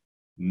chain,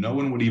 no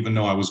one would even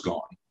know I was gone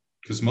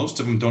because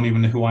most of them don't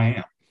even know who I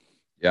am.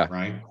 Yeah.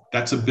 Right.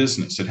 That's a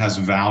business. It has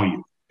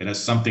value. It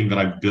has something that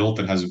I've built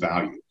that has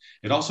value.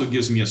 It also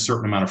gives me a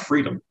certain amount of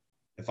freedom.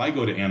 If I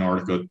go to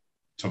Antarctica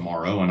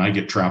tomorrow and I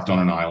get trapped on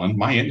an island,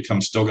 my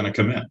income's still going to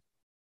come in.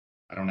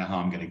 I don't know how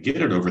I'm going to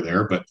get it over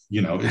there, but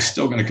it's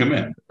still going to come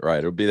in. Right.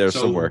 It'll be there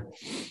somewhere.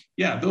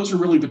 Yeah. Those are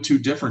really the two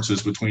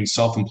differences between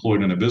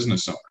self-employed and a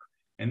business owner.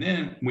 And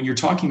then when you're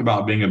talking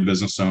about being a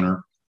business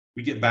owner,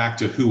 we get back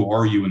to who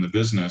are you in the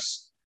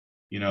business?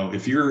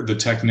 If you're the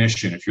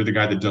technician, if you're the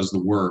guy that does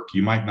the work,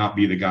 you might not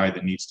be the guy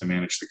that needs to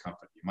manage the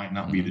company. You might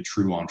not be the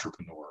true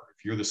entrepreneur.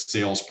 If you're the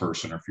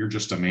salesperson or if you're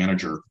just a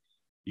manager,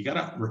 you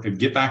got to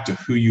get back to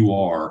who you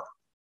are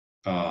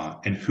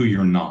and who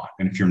you're not.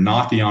 And if you're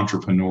not the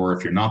entrepreneur,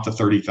 if you're not the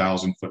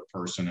 30,000 foot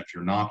person, if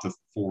you're not the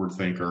forward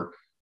thinker,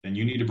 then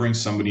you need to bring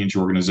somebody into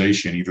your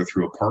organization, either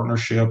through a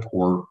partnership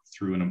or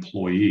through an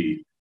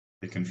employee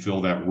that can fill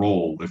that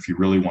role if you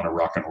really want to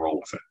rock and roll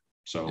with it.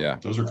 So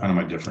those are kind of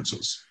my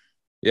differences.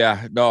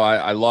 Yeah, no,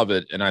 I love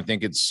it. And I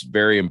think it's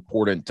very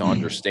important to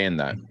understand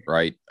that,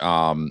 right?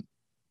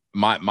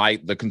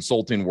 The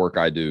consulting work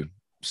I do,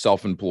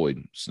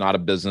 self-employed. It's not a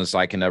business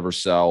I can ever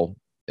sell.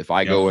 If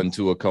I go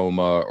into a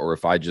coma or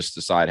if I just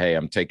decide, hey,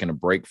 I'm taking a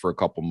break for a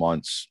couple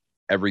months,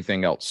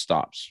 everything else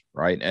stops,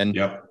 right?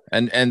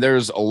 And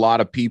there's a lot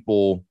of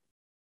people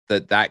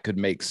that could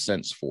make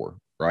sense for,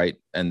 right?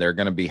 And they're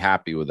going to be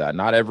happy with that.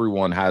 Not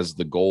everyone has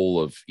the goal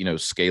of,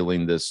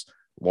 scaling this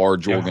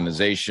large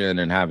organization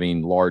and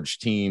having large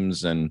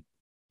teams, and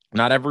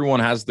not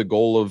everyone has the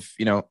goal of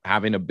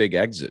having a big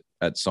exit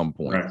at some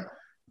point.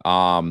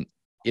 Right.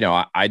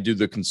 I do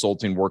the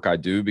consulting work I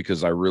do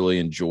because I really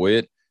enjoy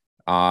it,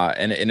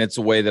 and it's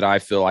a way that I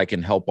feel I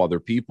can help other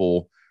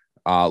people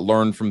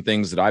learn from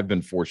things that I've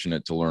been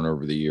fortunate to learn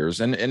over the years,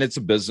 and it's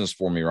a business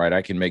for me, right?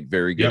 I can make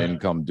very good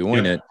income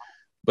doing it,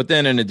 But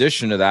then in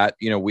addition to that,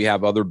 we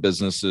have other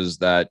businesses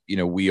that,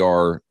 we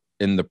are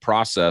in the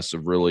process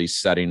of really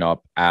setting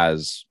up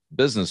as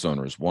business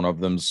owners. One of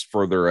them's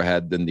further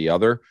ahead than the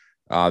other.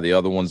 The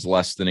other one's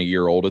less than a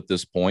year old at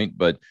this point,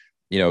 but,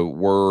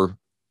 we're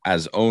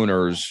as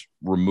owners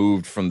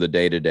removed from the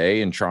day to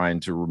day and trying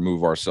to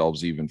remove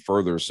ourselves even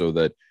further so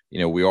that,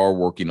 we are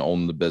working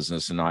on the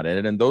business and not in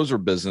it. And those are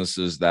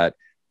businesses that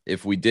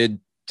if we did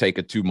take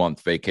a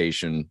 2-month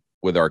vacation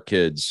with our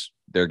kids,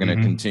 they're going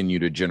to continue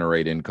to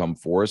generate income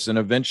for us. And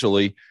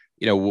eventually,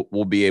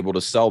 we'll be able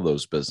to sell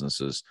those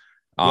businesses.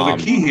 Well,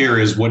 the key here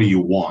is, what do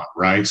you want?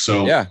 Right.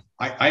 So yeah,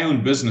 I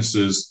own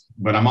businesses,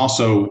 but I'm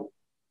also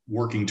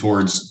working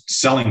towards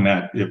selling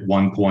that at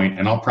one point,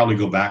 and I'll probably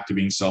go back to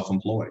being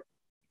self-employed.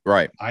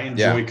 Right. I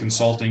enjoy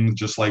consulting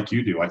just like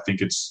you do. I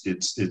think it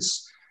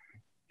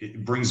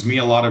brings me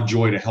a lot of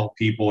joy to help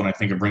people, and I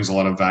think it brings a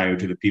lot of value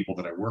to the people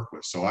that I work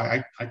with. So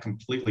I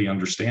completely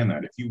understand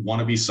that. If you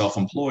want to be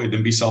self-employed,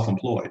 then be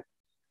self-employed.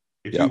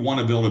 If you want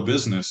to build a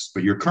business,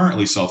 but you're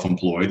currently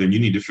self-employed, then you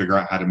need to figure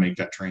out how to make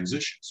that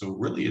transition. So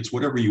really, it's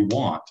whatever you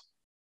want.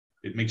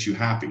 It makes you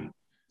happy.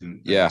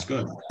 And that's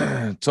good.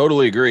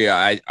 Totally agree.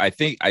 I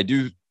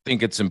do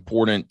think it's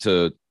important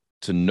to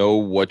know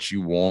what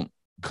you want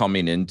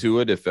coming into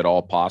it, if at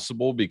all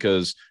possible,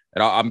 because,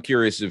 and I'm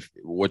curious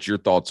what your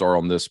thoughts are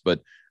on this, but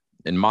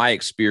in my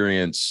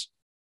experience,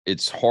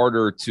 it's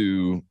harder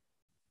to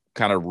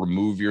kind of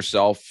remove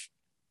yourself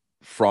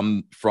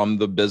from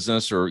the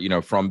business,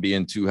 or, from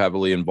being too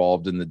heavily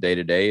involved in the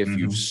day-to-day if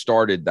you've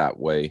started that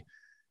way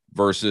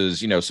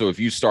versus, so if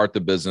you start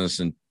the business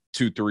and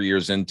 2-3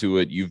 years into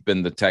it, you've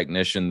been the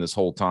technician this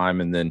whole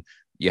time, and then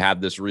you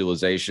have this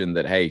realization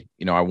that, hey,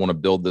 I want to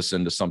build this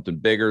into something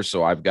bigger,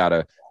 so I've got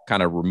to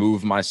kind of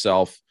remove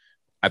myself.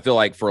 I feel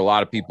like for a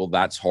lot of people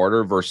that's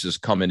harder versus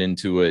coming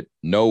into it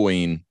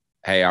knowing,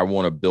 hey, I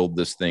want to build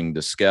this thing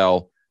to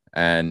scale,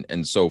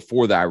 and so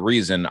for that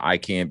reason I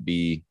can't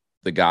be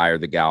the guy or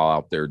the gal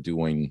out there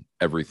doing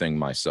everything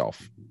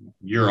myself.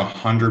 You're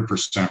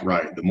 100%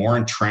 right. The more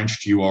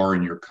entrenched you are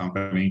in your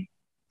company,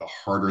 the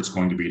harder it's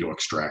going to be to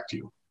extract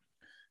you.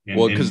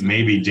 And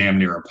maybe damn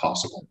near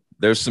impossible.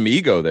 There's some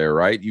ego there,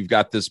 right? You've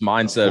got this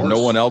mindset of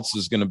no one else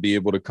is going to be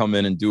able to come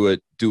in and do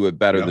it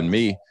better than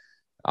me.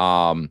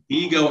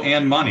 Ego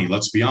and money.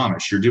 Let's be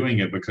honest. You're doing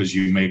it because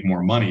you make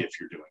more money if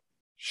you're doing it.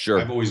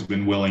 Sure. I've always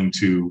been willing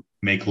to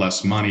make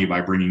less money by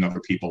bringing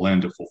other people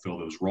in to fulfill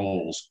those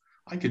roles.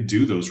 I could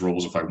do those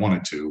roles if I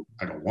wanted to.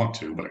 I don't want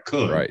to, but I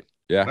could. Right.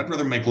 Yeah. I'd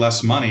rather make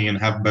less money and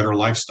have a better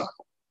lifestyle.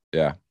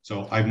 Yeah.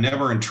 So I've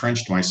never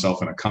entrenched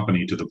myself in a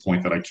company to the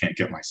point that I can't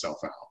get myself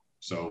out.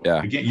 So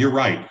again, you're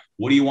right.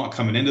 What do you want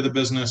coming into the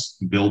business?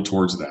 Build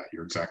towards that.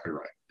 You're exactly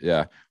right.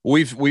 Yeah.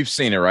 We've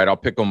seen it, right? I'll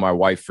pick on my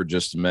wife for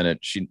just a minute.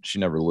 She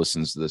never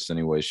listens to this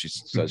anyway. She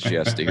says she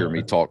has to hear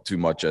me talk too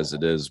much as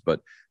it is.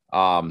 But,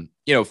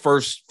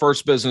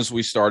 first business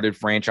we started,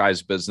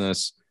 franchise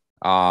business.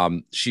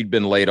 She'd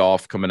been laid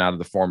off coming out of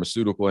the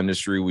pharmaceutical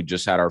industry. We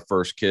just had our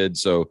first kid.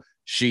 So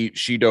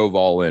she dove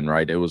all in,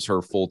 right? It was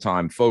her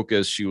full-time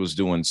focus. She was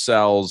doing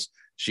sales.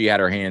 She had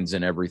her hands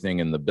in everything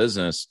in the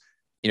business.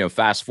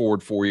 Fast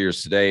forward 4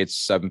 years today,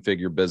 it's a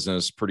 7-figure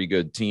business, pretty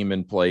good team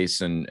in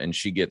place. And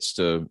she gets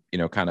to,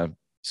 kind of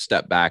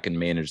step back and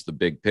manage the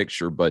big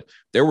picture. But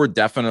there were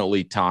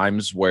definitely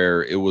times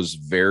where it was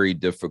very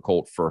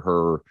difficult for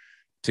her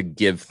to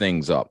give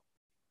things up,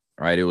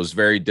 right? It was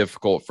very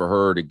difficult for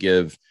her to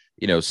give,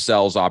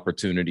 sales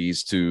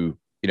opportunities to,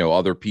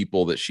 other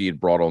people that she had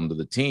brought onto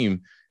the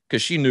team,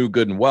 because she knew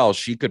good and well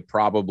she could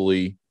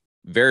probably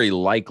very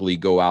likely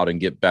go out and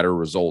get better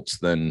results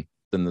than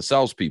the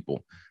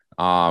salespeople.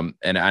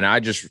 And I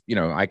just,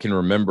 I can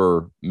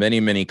remember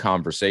many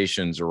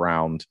conversations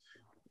around,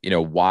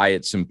 why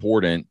it's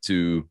important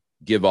to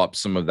give up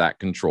some of that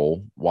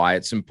control, why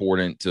it's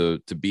important to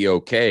be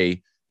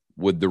okay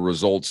with the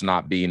results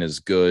not being as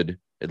good,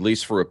 at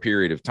least for a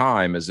period of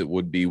time, as it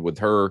would be with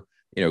her,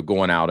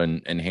 going out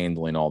and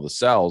handling all the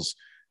sales.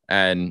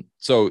 And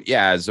so,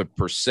 as a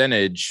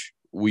percentage,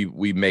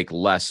 we make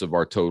less of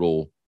our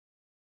total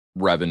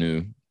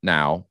revenue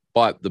now,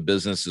 but the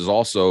business is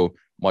also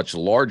much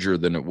larger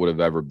than it would have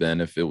ever been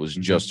if it was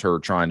just her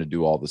trying to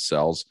do all the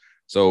sales.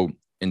 So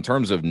in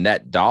terms of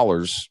net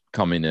dollars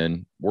coming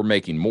in, we're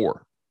making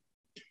more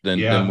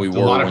than we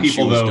were when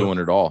she was doing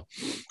it all.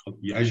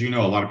 As you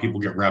know, a lot of people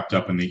get wrapped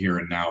up in the here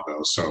and now,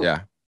 though. So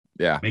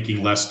yeah,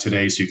 making less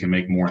today so you can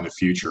make more in the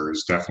future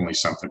is definitely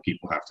something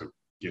people have to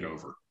get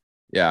over.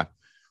 Yeah.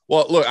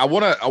 Well, look, I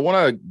want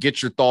to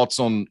get your thoughts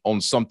on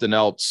something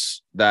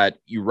else that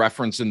you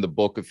reference in the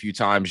book a few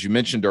times. You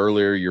mentioned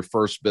earlier your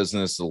first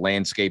business, the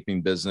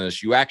landscaping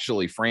business. You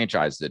actually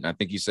franchised it, and I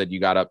think you said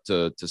you got up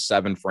to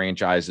 7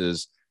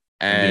 franchises.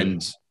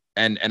 And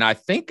I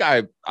think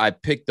I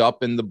picked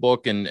up in the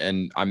book,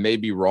 and I may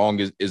be wrong.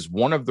 Is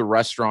one of the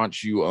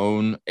restaurants you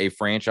own a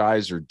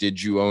franchise, or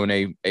did you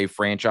own a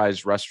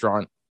franchise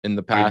restaurant in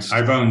the past?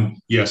 I've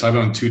owned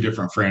 2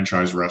 different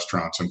franchise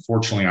restaurants.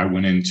 Unfortunately, I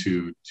went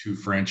into 2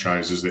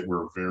 franchises that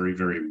were very,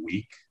 very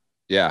weak.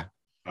 Yeah.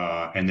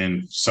 and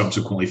then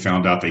subsequently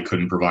found out they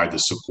couldn't provide the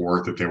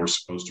support that they were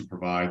supposed to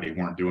provide. They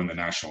weren't doing the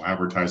national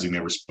advertising they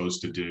were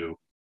supposed to do.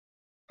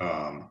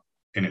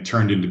 And it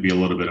turned into be a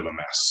little bit of a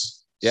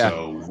mess. Yeah.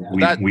 So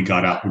Well, we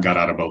got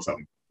out of both of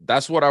them.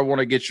 That's what I want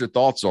to get your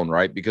thoughts on,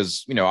 right?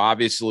 Because,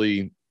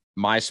 obviously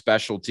my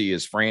specialty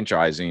is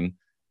franchising.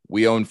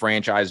 We own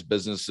franchise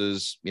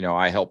businesses.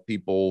 I help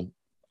people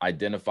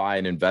identify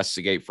and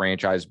investigate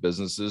franchise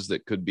businesses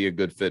that could be a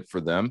good fit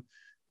for them.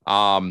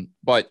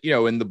 But,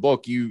 in the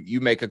book, you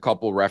make a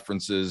couple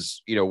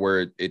references,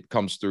 where it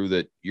comes through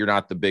that you're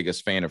not the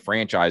biggest fan of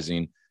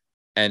franchising.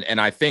 And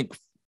I think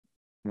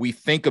we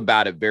think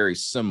about it very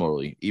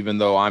similarly, even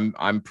though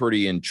I'm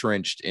pretty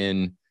entrenched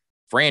in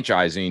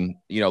franchising.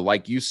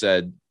 Like you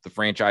said, the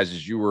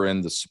franchises you were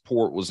in, the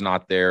support was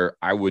not there.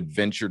 I would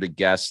venture to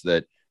guess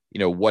that,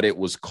 what it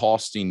was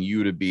costing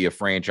you to be a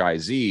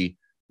franchisee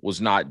was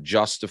not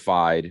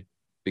justified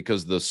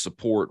because the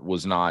support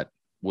was not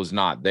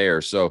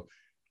there. So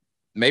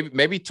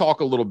maybe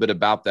talk a little bit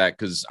about that,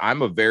 because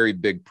I'm a very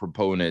big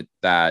proponent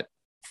that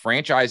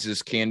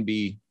franchises can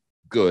be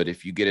good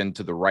if you get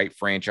into the right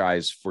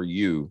franchise for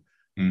you.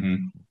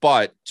 Mm-hmm.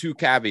 But two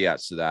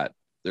caveats to that.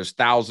 There's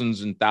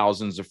thousands and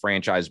thousands of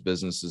franchise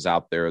businesses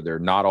out there. They're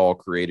not all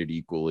created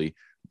equally.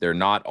 They're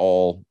not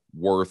all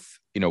worth,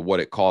 what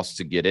it costs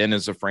to get in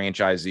as a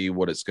franchisee,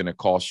 what it's going to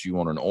cost you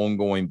on an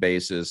ongoing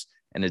basis.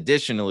 And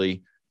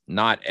additionally,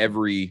 not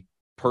every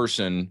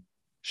person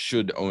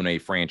should own a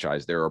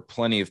franchise. There are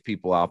plenty of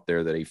people out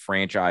there that a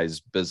franchise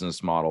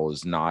business model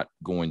is not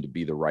going to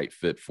be the right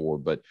fit for.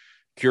 But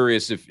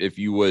curious if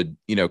you would,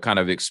 kind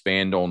of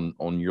expand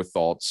on your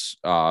thoughts,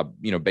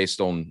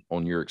 based on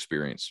your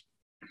experience.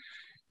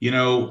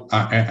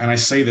 And I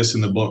say this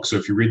in the book. So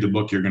if you read the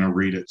book, you're going to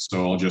read it.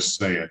 So I'll just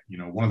say it.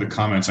 One of the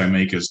comments I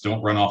make is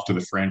don't run off to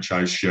the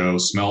franchise show,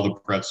 smell the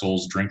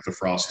pretzels, drink the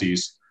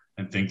Frosties,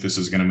 and think this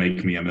is going to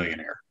make me a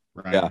millionaire.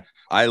 Right? Yeah.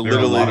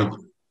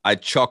 I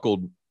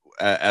chuckled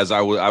as I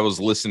was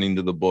listening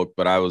to the book,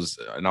 but I was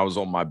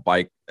on my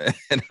bike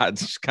and I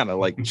just kind of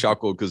like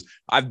chuckled because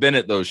I've been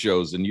at those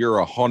shows and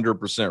you're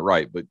 100%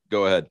 right, but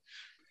go ahead.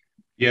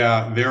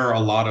 Yeah, there are a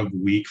lot of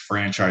weak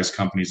franchise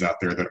companies out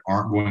there that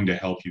aren't going to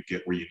help you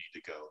get where you need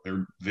to go.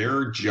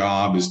 Their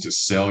job is to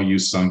sell you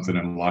something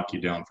and lock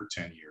you down for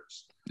 10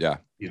 years. Yeah.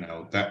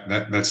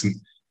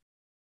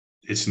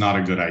 It's not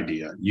a good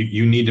idea.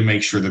 You need to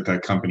make sure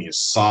that company is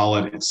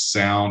solid, it's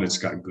sound, it's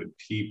got good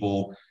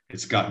people,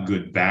 it's got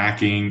good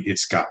backing,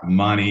 it's got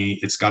money,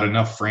 it's got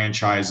enough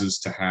franchises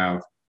to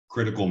have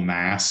critical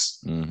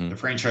mass. Mm-hmm. The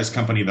franchise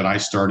company that I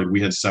started,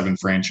 we had 7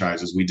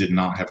 franchises. We did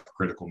not have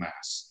critical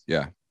mass.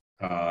 Yeah.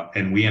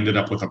 And we ended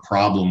up with a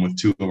problem with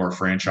 2 of our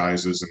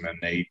franchises, and then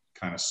they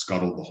kind of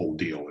scuttled the whole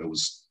deal. It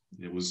was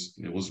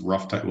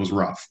rough. It was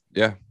rough.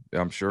 Yeah,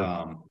 I'm sure.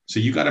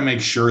 So you got to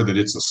make sure that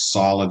it's a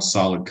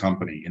solid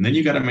company, and then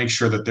you got to make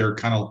sure that they're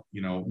kind of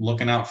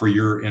looking out for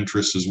your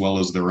interests as well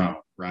as their own.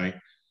 Right?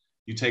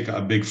 You take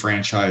a big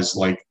franchise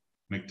like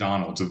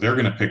McDonald's, and they're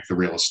going to pick the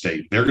real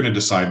estate. They're going to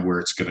decide where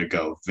it's going to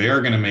go.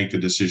 They're going to make the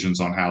decisions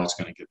on how it's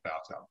going to get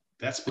built out.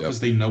 That's because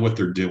they know what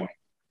they're doing.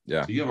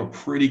 Yeah. So you have a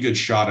pretty good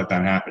shot at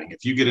that happening.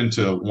 If you get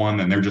into one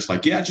and they're just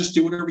like, yeah, just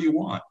do whatever you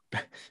want.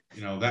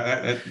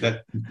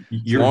 That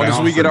you're as long as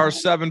we get our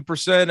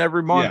 7%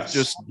 every month, yes,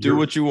 just do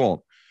what you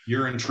want.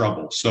 You're in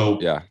trouble. So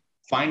yeah,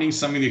 finding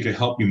somebody that could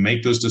help you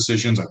make those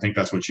decisions. I think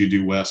that's what you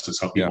do, Wes, is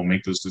help people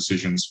make those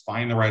decisions,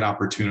 find the right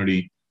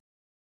opportunity.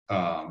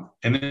 And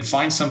then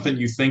find something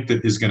you think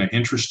that is going to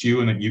interest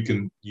you and that you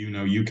can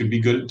be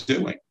good at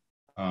doing.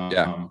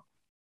 I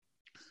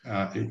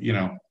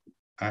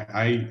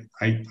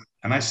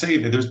say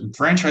that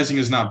franchising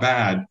is not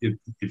bad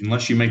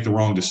unless you make the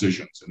wrong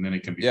decisions, and then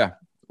it can be. Yeah.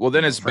 Well,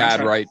 then it's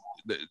bad, right?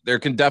 There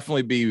can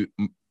definitely be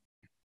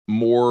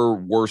more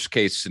worst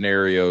case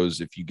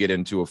scenarios if you get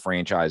into a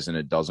franchise and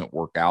it doesn't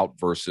work out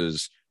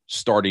versus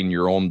starting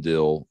your own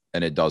deal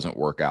and it doesn't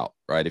work out,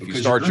 right? If because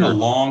you start a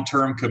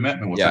long-term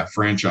commitment with that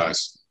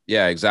franchise.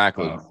 Yeah,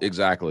 exactly.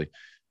 Exactly.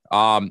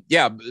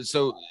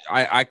 So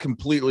I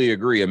completely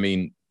agree. I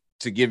mean,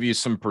 to give you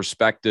some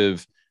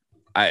perspective,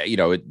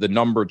 the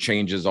number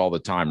changes all the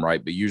time,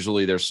 right? But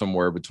usually there's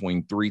somewhere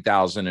between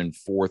 3,000 and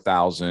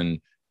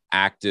 4,000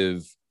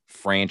 active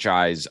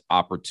franchise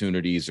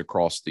opportunities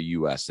across the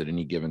U.S. at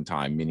any given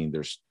time, meaning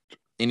there's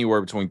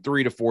anywhere between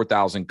 3,000 to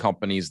 4,000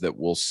 companies that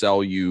will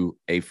sell you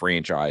a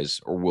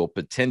franchise or will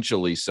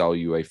potentially sell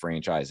you a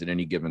franchise at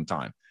any given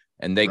time.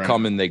 And they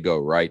come and they go,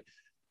 right?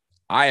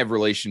 I have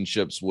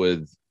relationships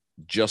with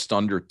just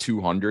under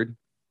 200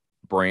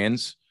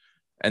 brands.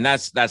 And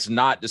that's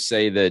not to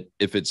say that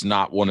if it's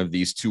not one of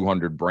these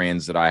 200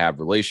 brands that I have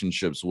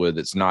relationships with,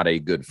 it's not a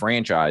good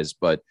franchise.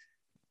 But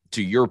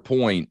to your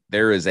point,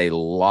 there is a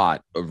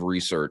lot of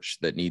research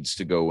that needs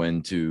to go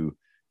into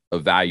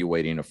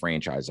evaluating a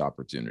franchise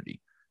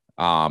opportunity.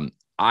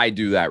 I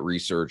do that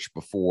research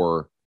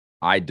before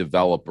I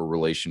develop a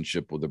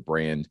relationship with a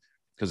brand,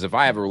 because if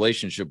I have a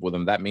relationship with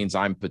them, that means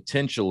I'm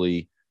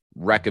potentially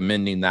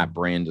recommending that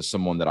brand to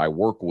someone that I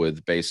work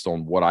with based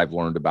on what I've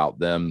learned about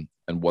them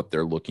and what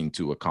they're looking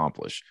to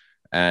accomplish.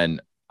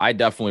 And I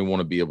definitely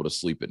want to be able to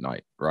sleep at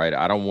night, right?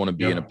 I don't want to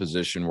be Yep. in a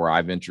position where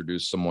I've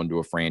introduced someone to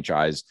a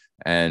franchise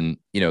and,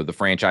 the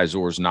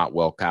franchisor is not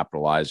well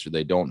capitalized, or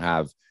they don't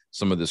have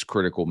some of this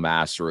critical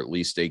mass, or at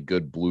least a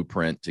good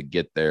blueprint to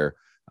get there.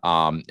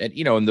 And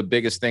the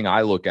biggest thing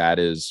I look at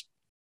is,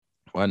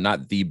 well,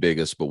 not the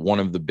biggest, but one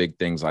of the big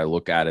things I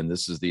look at, and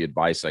this is the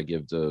advice I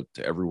give to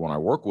everyone I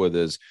work with,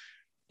 is,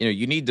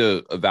 you need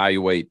to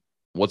evaluate,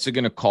 what's it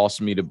going to cost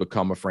me to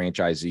become a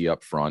franchisee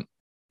up front,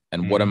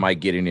 and what am I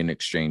getting in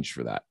exchange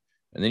for that?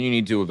 And then you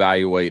need to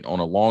evaluate on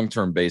a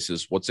long-term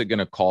basis, what's it going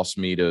to cost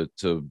me to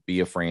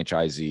be a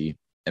franchisee,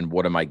 and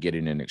what am I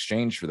getting in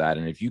exchange for that?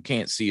 And if you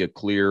can't see a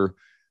clear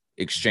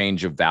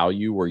exchange of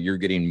value where you're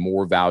getting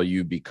more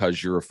value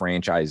because you're a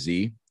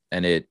franchisee,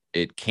 and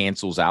it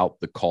cancels out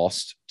the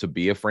cost to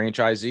be a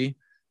franchisee,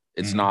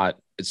 it's not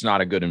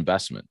a good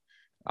investment.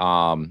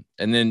 And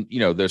then,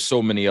 there's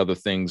so many other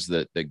things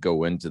that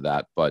go into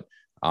that, but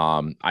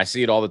I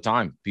see it all the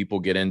time. People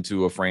get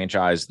into a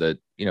franchise that,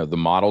 the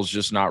model's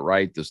just not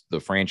right. The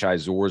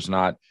franchisor is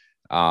not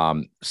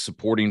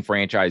supporting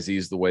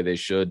franchisees the way they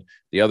should.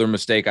 The other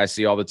mistake I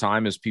see all the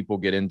time is people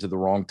get into the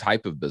wrong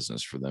type of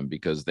business for them,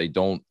 because they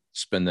don't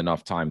spend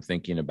enough time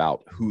thinking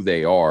about who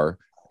they are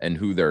and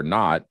who they're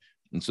not.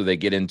 And so they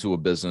get into a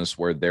business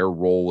where their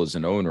role as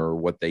an owner,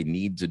 what they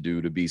need to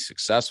do to be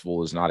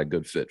successful, is not a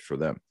good fit for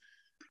them.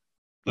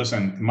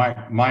 Listen,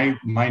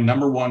 my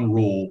number one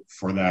rule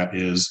for that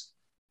is,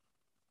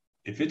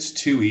 if it's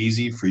too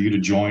easy for you to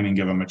join and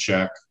give them a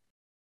check,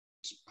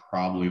 it's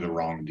probably the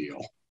wrong deal.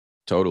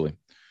 Totally.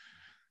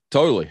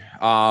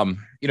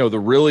 The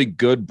really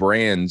good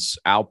brands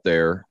out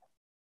there,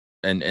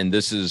 and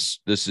this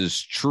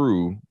is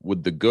true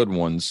with the good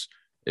ones.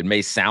 It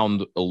may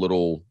sound a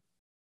little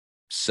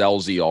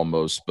salesy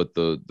almost, but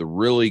the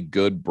really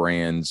good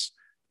brands,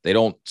 they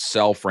don't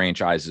sell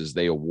franchises,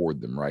 they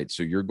award them, right?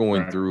 So you're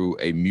going through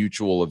a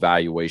mutual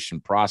evaluation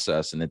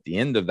process. And at the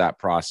end of that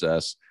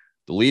process,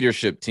 the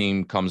leadership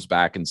team comes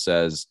back and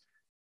says,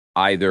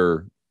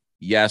 either,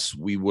 yes,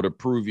 we would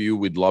approve you,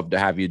 we'd love to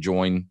have you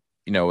join,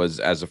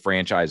 as a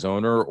franchise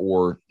owner,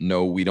 or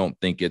no, we don't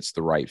think it's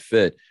the right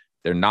fit.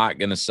 They're not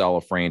going to sell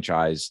a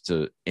franchise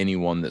to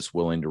anyone that's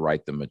willing to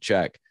write them a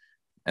check.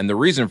 And the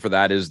reason for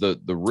that is the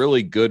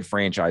really good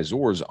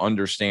franchisors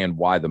understand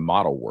why the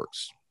model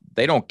works.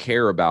 They don't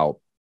care about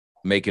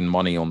making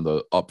money on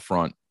the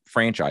upfront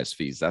franchise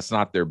fees. That's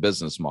not their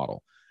business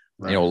model.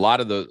 Right. A lot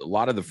of the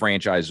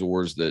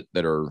franchisors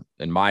that are,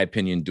 in my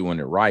opinion, doing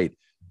it right,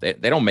 they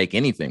don't make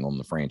anything on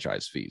the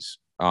franchise fees.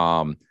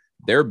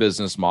 Their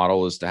business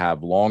model is to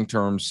have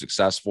long-term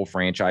successful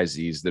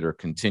franchisees that are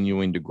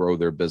continuing to grow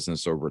their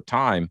business over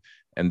time.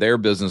 And their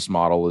business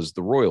model is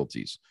the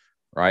royalties.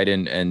 Right.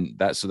 And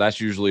that's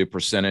usually a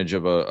percentage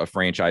of a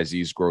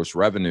franchisee's gross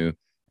revenue.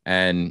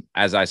 And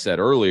as I said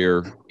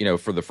earlier,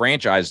 for the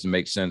franchise to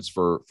make sense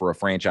for a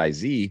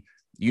franchisee,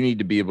 you need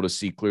to be able to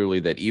see clearly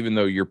that even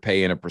though you're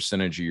paying a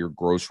percentage of your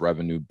gross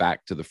revenue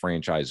back to the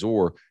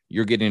franchisor,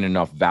 you're getting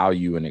enough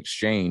value in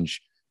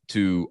exchange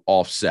to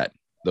offset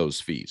those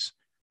fees.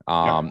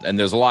 And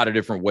there's a lot of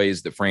different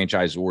ways that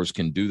franchisors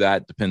can do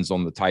that. Depends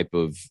on the type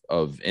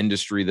of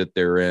industry that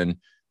they're in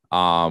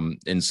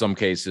some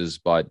cases,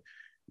 but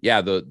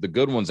yeah, the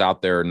good ones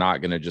out there are not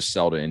going to just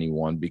sell to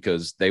anyone,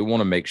 because they want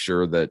to make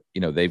sure that,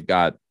 they've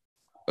got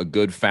a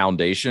good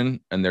foundation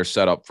and they're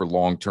set up for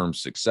long-term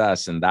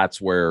success. And that's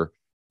where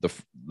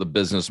the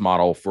business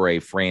model for a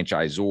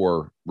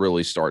franchisor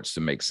really starts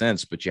to make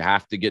sense. But you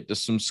have to get to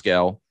some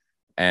scale,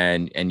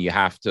 and you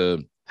have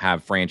to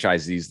have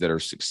franchisees that are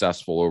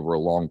successful over a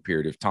long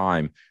period of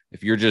time.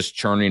 If you're just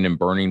churning and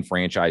burning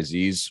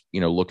franchisees,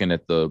 looking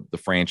at the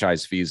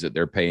franchise fees that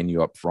they're paying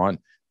you up front,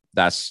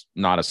 that's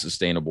not a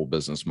sustainable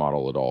business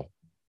model at all.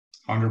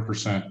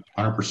 100%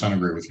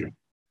 agree with you.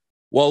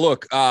 Well,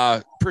 look,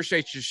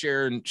 appreciate you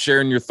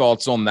sharing your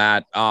thoughts on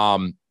that.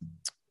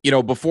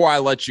 Before I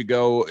let you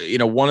go,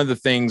 one of the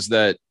things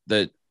that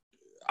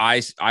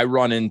I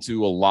run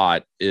into a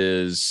lot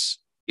is,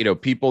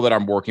 people that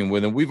I'm working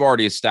with, and we've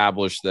already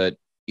established that,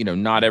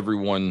 not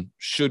everyone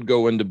should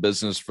go into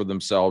business for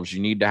themselves.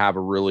 You need to have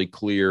a really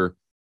clear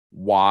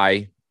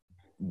why.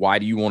 Why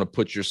do you want to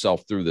put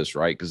yourself through this,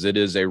 right? Because it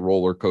is a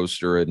roller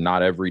coaster, and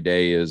not every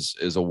day is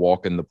a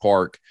walk in the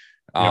park.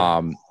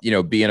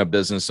 Being a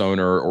business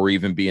owner or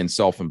even being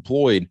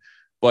self-employed.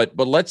 But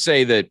let's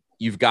say that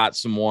you've got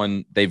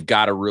someone, they've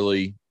got a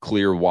really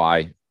clear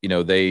why.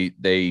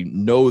 They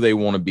know they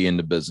want to be in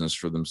the business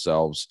for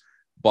themselves,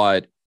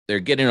 but they're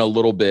getting a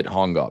little bit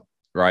hung up,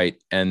 right?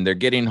 And they're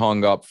getting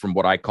hung up from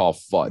what I call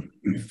FUD,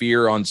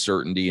 fear,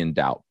 uncertainty, and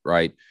doubt,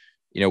 right?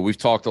 We've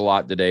talked a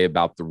lot today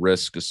about the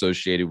risk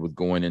associated with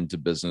going into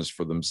business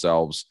for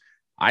themselves.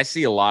 I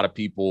see a lot of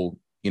people,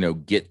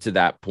 get to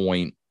that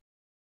point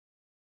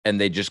and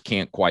they just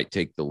can't quite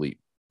take the leap.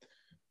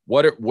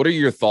 What are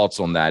your thoughts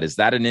on that? Is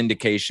that an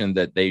indication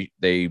that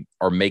they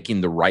are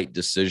making the right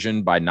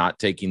decision by not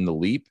taking the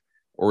leap?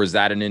 Or is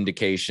that an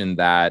indication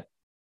that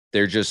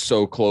they're just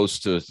so close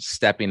to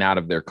stepping out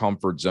of their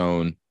comfort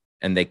zone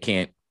and they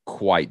can't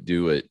quite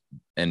do it,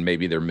 and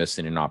maybe they're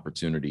missing an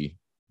opportunity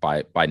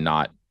by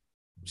not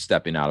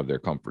stepping out of their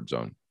comfort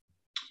zone?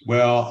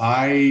 Well,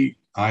 I'm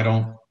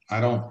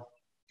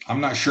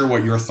not sure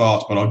what your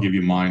thoughts, but I'll give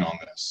you mine on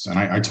this. And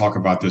I talk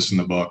about this in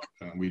the book.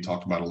 We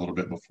talked about it a little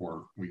bit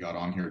before we got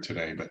on here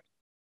today. But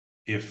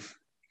if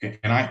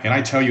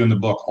I tell you in the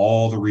book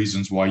all the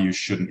reasons why you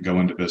shouldn't go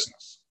into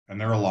business, and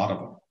there are a lot of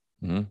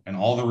them, and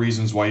all the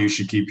reasons why you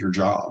should keep your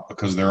job,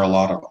 because there are a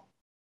lot of them.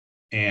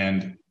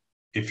 And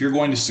if you're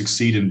going to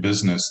succeed in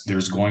business,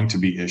 there's going to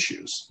be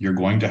issues. You're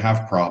going to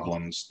have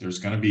problems. There's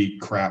going to be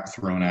crap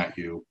thrown at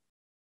you.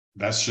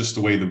 That's just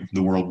the way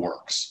the world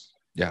works.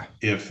 Yeah.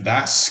 If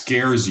that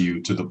scares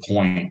you to the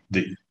point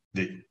that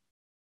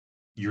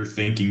you're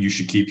thinking you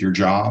should keep your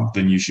job,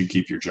 then you should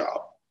keep your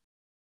job.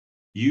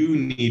 You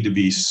need to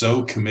be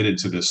so committed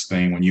to this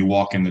thing when you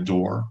walk in the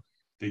door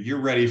that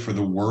you're ready for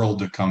the world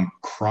to come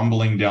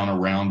crumbling down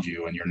around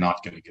you, and you're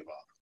not going to give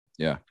up.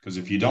 Yeah. Because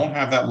if you don't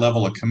have that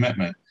level of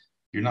commitment,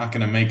 you're not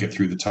going to make it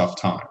through the tough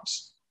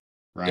times.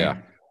 Right. Yeah.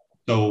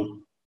 So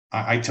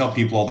I tell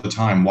people all the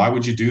time, why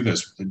would you do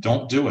this?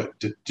 Don't do it.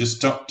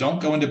 Just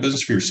don't go into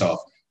business for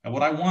yourself. And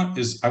what I want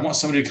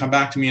somebody to come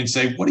back to me and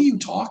say, what are you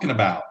talking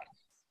about?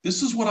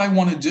 This is what I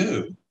want to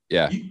do.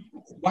 Yeah.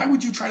 Why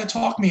would you try to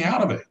talk me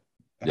out of it?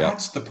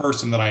 That's the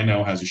person that I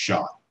know has a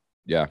shot.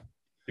 Yeah.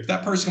 If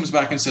that person comes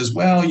back and says,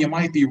 well, you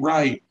might be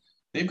right,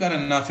 they've got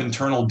enough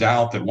internal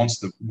doubt that once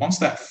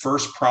that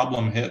first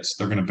problem hits,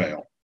 they're going to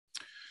bail.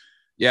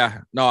 Yeah.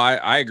 No,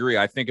 I agree.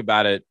 I think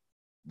about it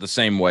the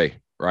same way,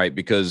 right?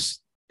 Because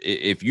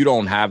if you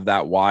don't have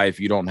that why, if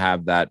you don't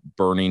have that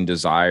burning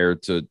desire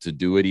to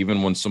do it,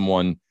 even when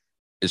someone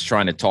is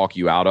trying to talk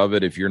you out of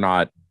it, if you're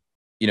not,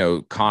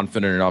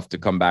 confident enough to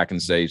come back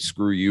and say,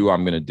 screw you,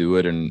 I'm going to do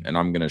it. And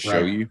I'm going to show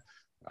you.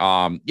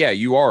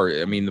 You are.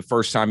 I mean, the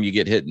first time you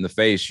get hit in the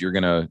face, you're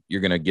going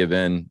to give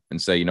in and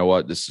say, you know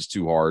what, this is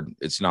too hard.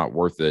 It's not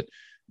worth it.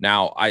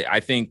 Now, I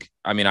think,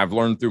 I've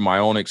learned through my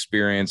own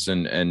experience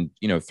and,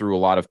 through a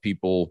lot of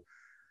people,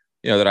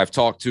 that I've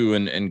talked to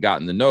and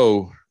gotten to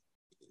know,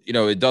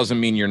 it doesn't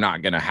mean you're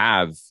not going to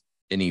have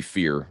any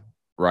fear,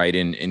 right?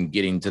 In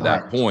getting to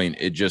that point,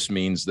 it just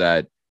means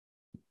that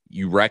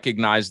you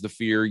recognize the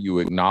fear, you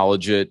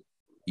acknowledge it,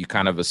 you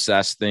kind of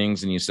assess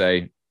things and you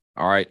say,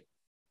 all right,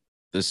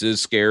 this is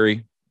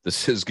scary.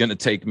 This is going to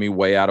take me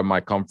way out of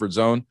my comfort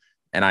zone,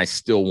 and I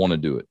still want to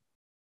do it.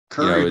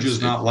 Courage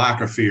is not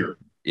lack of fear.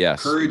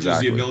 Yes. Courage is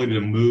the ability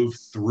to move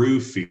through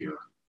fear.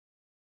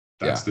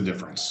 That's the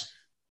difference.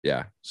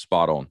 Yeah.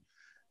 Spot on.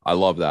 I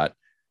love that.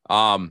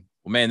 Well,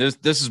 man, this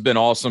has been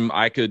awesome.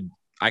 I could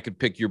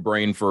pick your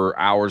brain for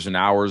hours and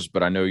hours,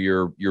 but I know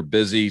you're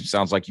busy.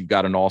 Sounds like you've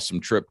got an awesome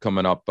trip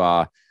coming up,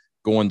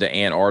 going to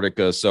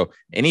Antarctica. So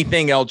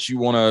anything else you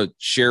want to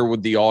share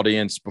with the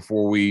audience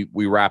before we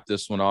wrap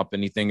this one up?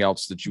 Anything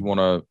else that you want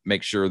to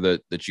make sure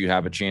that you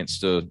have a chance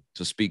to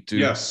speak to?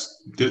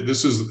 Yes.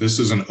 This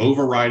is an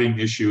overriding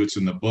issue. It's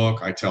in the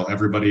book. I tell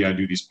everybody I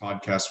do these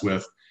podcasts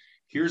with.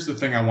 Here's the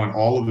thing I want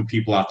all of the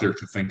people out there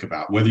to think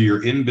about, whether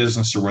you're in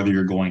business or whether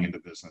you're going into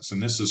business.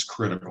 And this is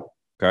critical.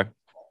 Okay.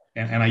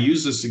 And I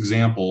use this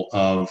example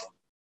of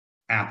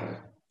Apple.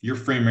 You're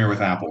familiar with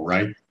Apple,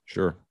 right?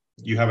 Sure.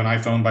 You have an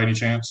iPhone by any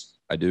chance?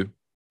 I do.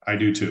 I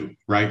do too,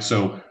 right?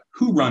 So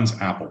who runs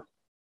Apple?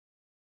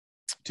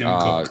 Tim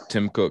Cook.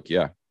 Tim Cook,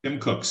 yeah. Tim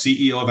Cook,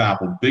 CEO of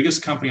Apple,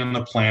 biggest company on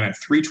the planet,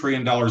 $3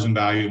 trillion in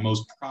value,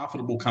 most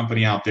profitable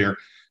company out there.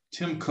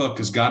 Tim Cook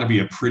has got to be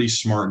a pretty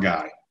smart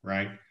guy,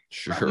 right?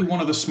 Sure. Probably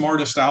one of the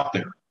smartest out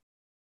there.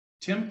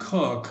 Tim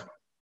Cook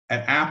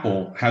at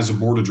Apple has a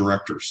board of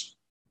directors.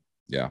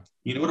 Yeah.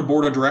 You know what a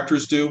board of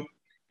directors do?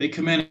 They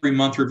come in every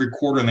month or every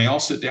quarter and they all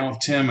sit down with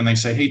Tim and they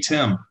say, hey,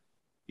 Tim,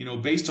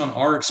 based on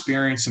our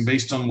experience and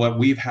based on what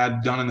we've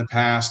had done in the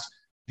past,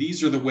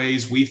 these are the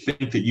ways we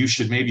think that you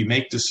should maybe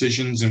make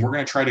decisions. And we're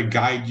going to try to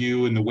guide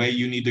you in the way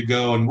you need to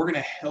go. And we're going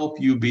to help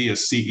you be a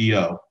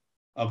CEO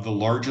of the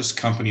largest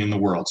company in the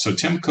world. So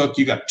Tim Cook,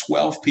 you got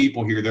 12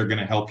 people here. They're going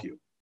to help you.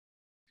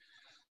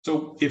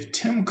 So if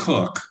Tim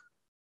Cook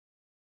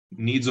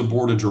needs a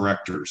board of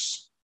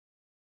directors,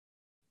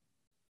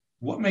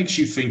 what makes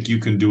you think you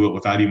can do it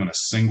without even a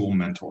single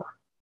mentor?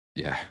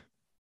 Yeah.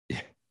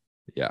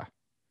 Yeah.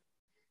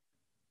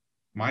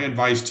 My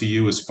advice to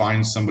you is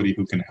find somebody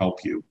who can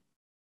help you.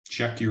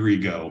 Check your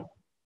ego.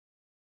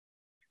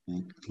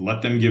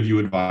 Let them give you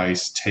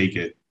advice, take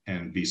it,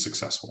 and be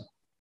successful.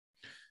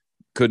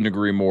 Couldn't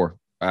agree more.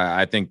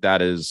 I think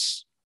that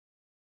is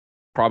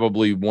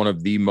probably one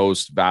of the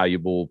most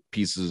valuable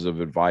pieces of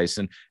advice.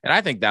 And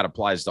I think that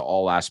applies to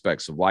all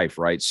aspects of life,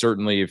 right?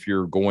 Certainly if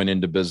you're going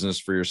into business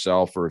for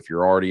yourself or if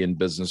you're already in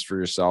business for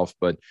yourself.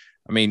 But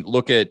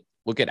look at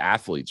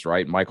athletes,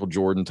 right? Michael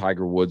Jordan,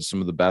 Tiger Woods,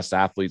 some of the best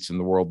athletes in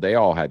the world, they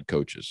all had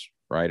coaches,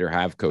 right? Or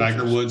have coaches.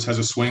 Tiger Woods has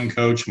a swing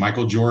coach.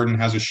 Michael Jordan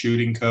has a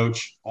shooting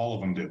coach. All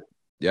of them do.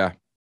 Yeah.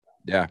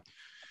 Yeah.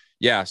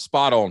 Yeah.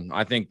 Spot on.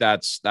 I think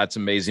that's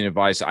amazing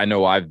advice. I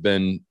know I've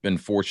been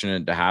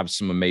fortunate to have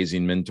some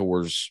amazing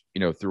mentors,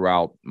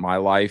 throughout my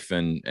life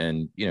and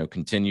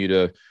continue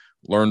to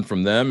learn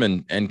from them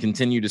and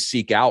continue to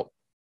seek out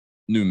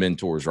new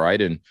mentors,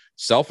 right? And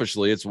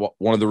selfishly, it's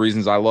one of the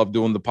reasons I love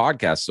doing the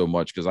podcast so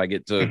much, because I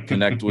get to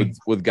connect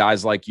with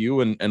guys like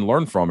you and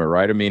learn from it,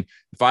 right? I mean,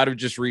 if I'd have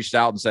just reached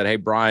out and said, hey,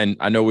 Brian,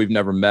 I know we've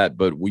never met,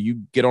 but will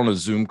you get on a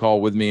Zoom call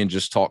with me and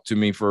just talk to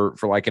me for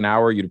like an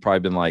hour? You'd have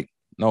probably been like,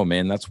 no,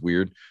 man, that's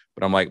weird.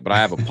 But I'm like, but I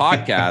have a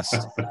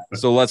podcast,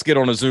 so let's get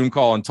on a Zoom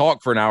call and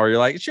talk for an hour. You're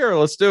like, sure,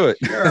 let's do it.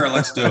 Sure,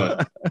 let's do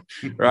it.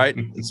 Right?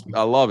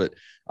 I love it.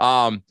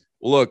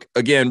 Look,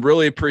 again,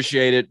 really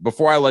appreciate it.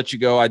 Before I let you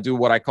go, I do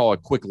what I call a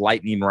quick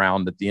lightning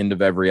round at the end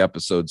of every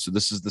episode. So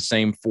this is the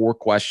same 4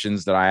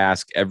 questions that I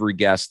ask every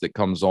guest that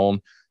comes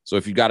on. So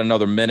if you've got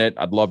another minute,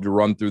 I'd love to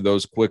run through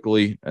those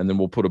quickly, and then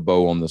we'll put a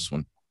bow on this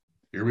one.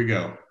 Here we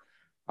go.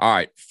 All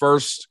right.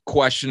 First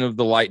question of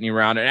the lightning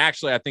round. And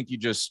actually, I think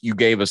you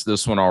gave us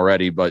this one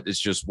already, but it's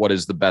just, what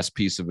is the best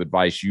piece of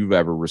advice you've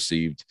ever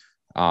received?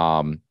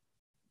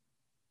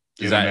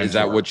 Is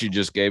that what you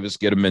just gave us?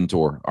 Get a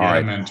mentor. All right.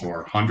 A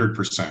mentor.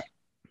 100%.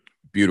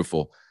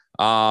 Beautiful.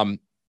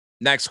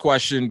 Next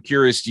question.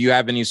 Curious, do you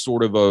have any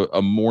sort of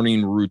a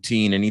morning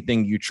routine,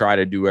 anything you try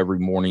to do every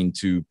morning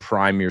to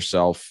prime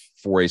yourself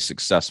for a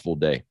successful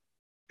day?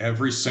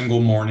 Every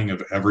single morning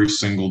of every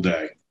single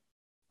day.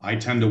 I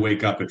tend to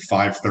wake up at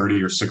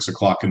 5:30 or 6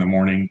 o'clock in the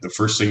morning. The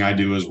first thing I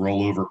do is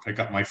roll over, pick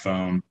up my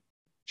phone,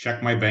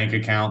 check my bank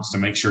accounts to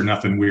make sure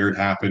nothing weird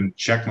happened,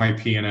 check my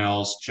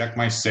P&Ls, check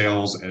my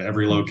sales at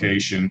every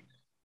location.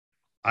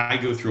 I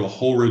go through a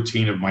whole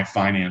routine of my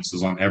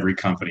finances on every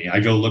company. I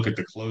go look at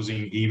the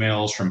closing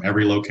emails from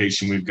every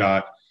location we've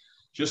got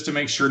just to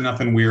make sure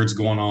nothing weird's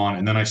going on.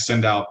 And then I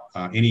send out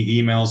any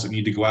emails that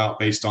need to go out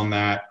based on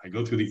that. I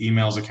go through the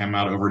emails that come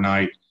out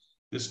overnight.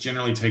 This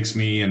generally takes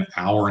me an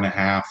hour and a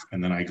half,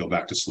 and then I go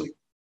back to sleep.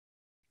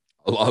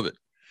 I love it.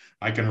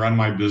 I can run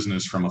my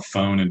business from a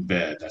phone in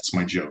bed. That's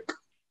my joke.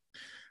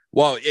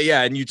 Well,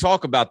 yeah. And you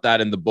talk about that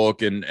in the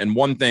book. And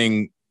one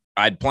thing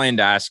I'd planned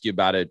to ask you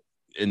about it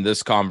in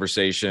this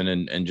conversation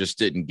and just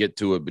didn't get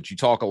to it, but you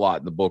talk a lot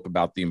in the book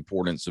about the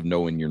importance of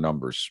knowing your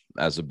numbers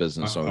as a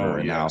business owner.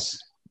 And how,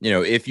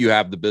 if you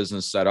have the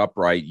business set up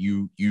right,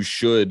 you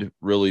should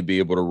really be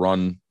able to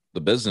run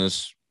the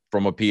business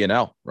from a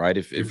P&L, right?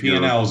 If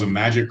P&L is a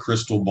magic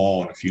crystal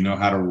ball, and if you know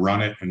how to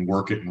run it and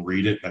work it and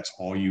read it, that's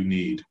all you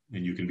need,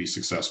 and you can be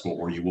successful,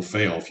 or you will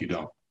fail if you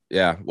don't.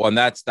 Yeah. Well, and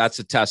that's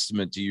a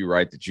testament to you,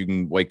 right? That you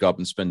can wake up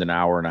and spend an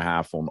hour and a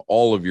half on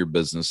all of your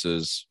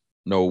businesses,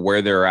 know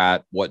where they're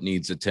at, what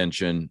needs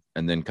attention,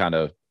 and then kind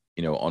of,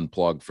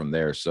 unplug from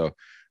there. So,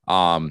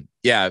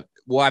 yeah,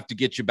 we'll have to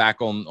get you back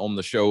on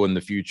the show in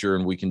the future,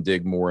 and we can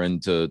dig more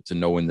into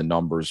knowing the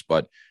numbers.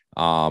 But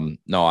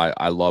no,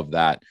 I love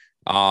that.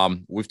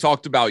 We've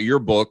talked about your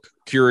book.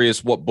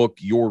 Curious what book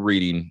you're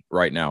reading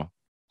right now.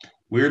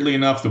 Weirdly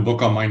enough, the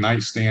book on my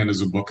nightstand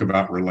is a book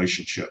about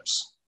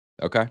relationships.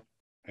 Okay.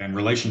 And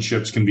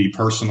relationships can be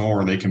personal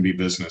or they can be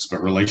business,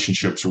 but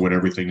relationships are what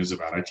everything is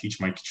about. I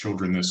teach my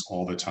children this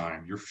all the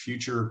time. Your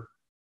future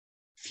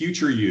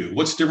you.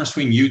 What's the difference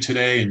between you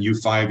today and you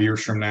 5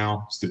 years from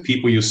now? It's the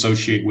people you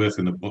associate with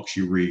and the books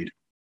you read.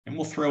 And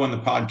we'll throw in the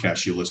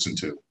podcast you listen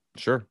to.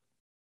 Sure.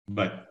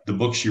 But the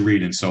books you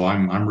read. And so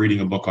I'm reading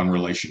a book on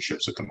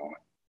relationships at the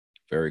moment.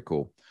 Very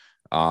cool.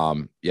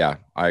 Yeah,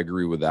 I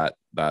agree with that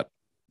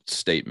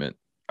statement.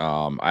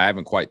 I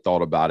haven't quite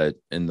thought about it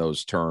in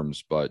those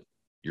terms, but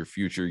your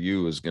future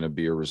you is going to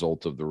be a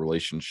result of the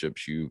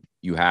relationships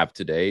you have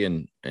today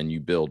and you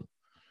build.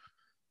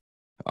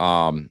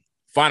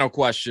 Final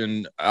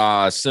question,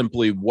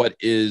 simply, what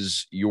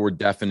is your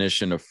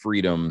definition of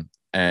freedom,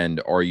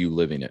 and are you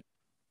living it?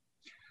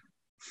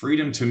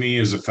 Freedom to me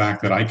is the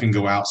fact that I can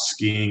go out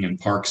skiing in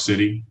Park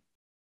City,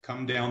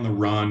 come down the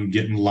run,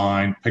 get in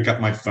line, pick up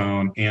my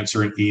phone,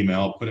 answer an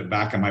email, put it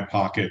back in my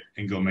pocket,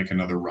 and go make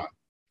another run.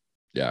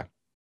 Yeah.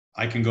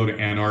 I can go to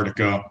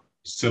Antarctica,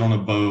 sit on a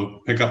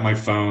boat, pick up my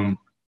phone,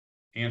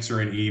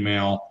 answer an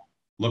email,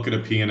 look at a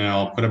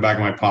P&L, put it back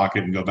in my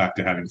pocket, and go back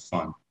to having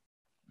fun.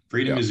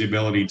 Freedom is the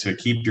ability to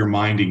keep your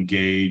mind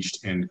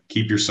engaged and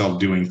keep yourself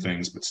doing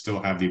things, but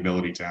still have the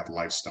ability to have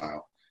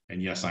lifestyle.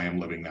 And yes, I am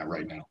living that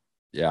right now.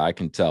 Yeah, I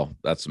can tell.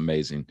 That's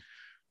amazing.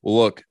 Well,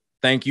 look,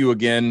 thank you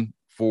again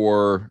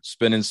for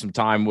spending some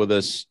time with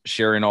us,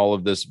 sharing all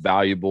of this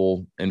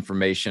valuable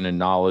information and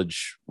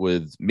knowledge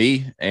with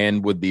me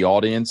and with the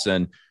audience.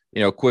 And,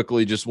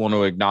 quickly just want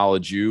to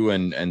acknowledge you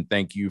and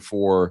thank you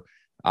for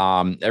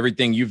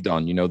everything you've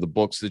done. The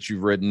books that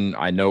you've written,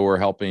 I know are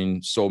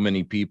helping so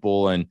many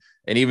people. And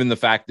even the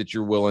fact that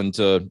you're willing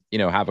to,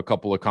 have a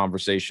couple of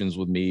conversations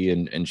with me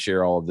and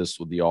share all of this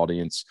with the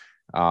audience.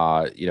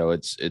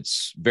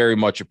 It's very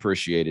much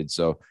appreciated.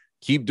 So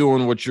keep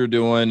doing what you're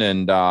doing,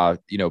 and,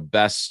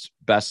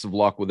 best of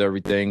luck with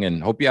everything,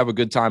 and hope you have a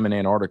good time in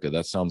Antarctica.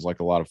 That sounds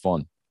like a lot of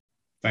fun.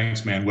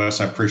 Thanks, man.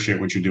 Wes, I appreciate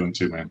what you're doing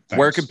too, man. Thanks.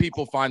 Where can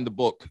people find the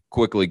book?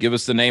 Quickly, give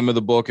us the name of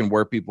the book and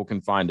where people can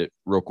find it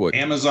real quick.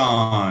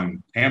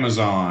 Amazon,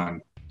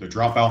 The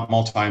Dropout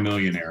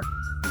Multimillionaire.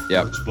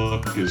 Yeah. First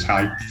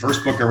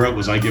book I wrote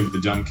was I Give the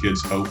Dumb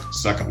Kids Hope.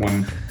 Second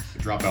one,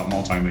 The Dropout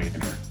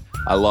Multimillionaire.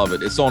 I love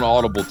it. It's on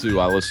Audible too.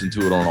 I listened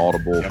to it on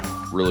Audible. Yep.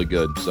 Really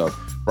good. So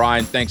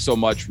Brian, thanks so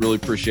much. Really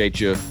appreciate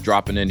you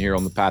dropping in here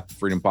on the Path to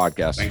Freedom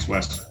podcast. Thanks,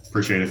 Wes.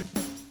 Appreciate it.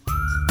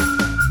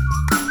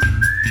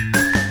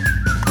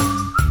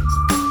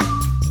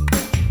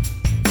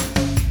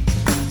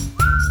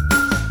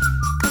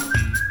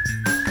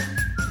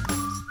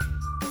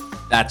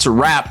 That's a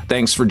wrap.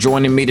 Thanks for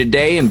joining me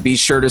today, and be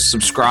sure to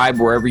subscribe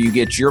wherever you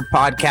get your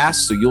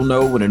podcasts so you'll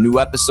know when a new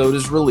episode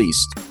is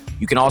released.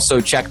 You can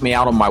also check me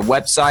out on my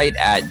website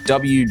at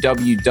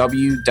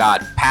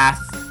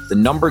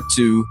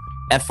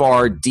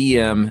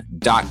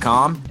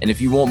www.path2frdm.com. And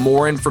if you want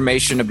more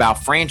information about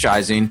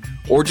franchising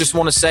or just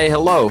want to say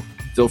hello,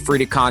 feel free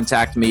to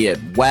contact me at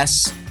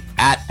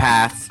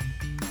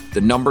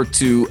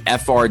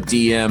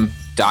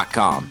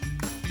wes@path2frdm.com.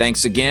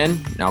 Thanks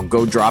again. Now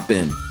go drop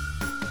in.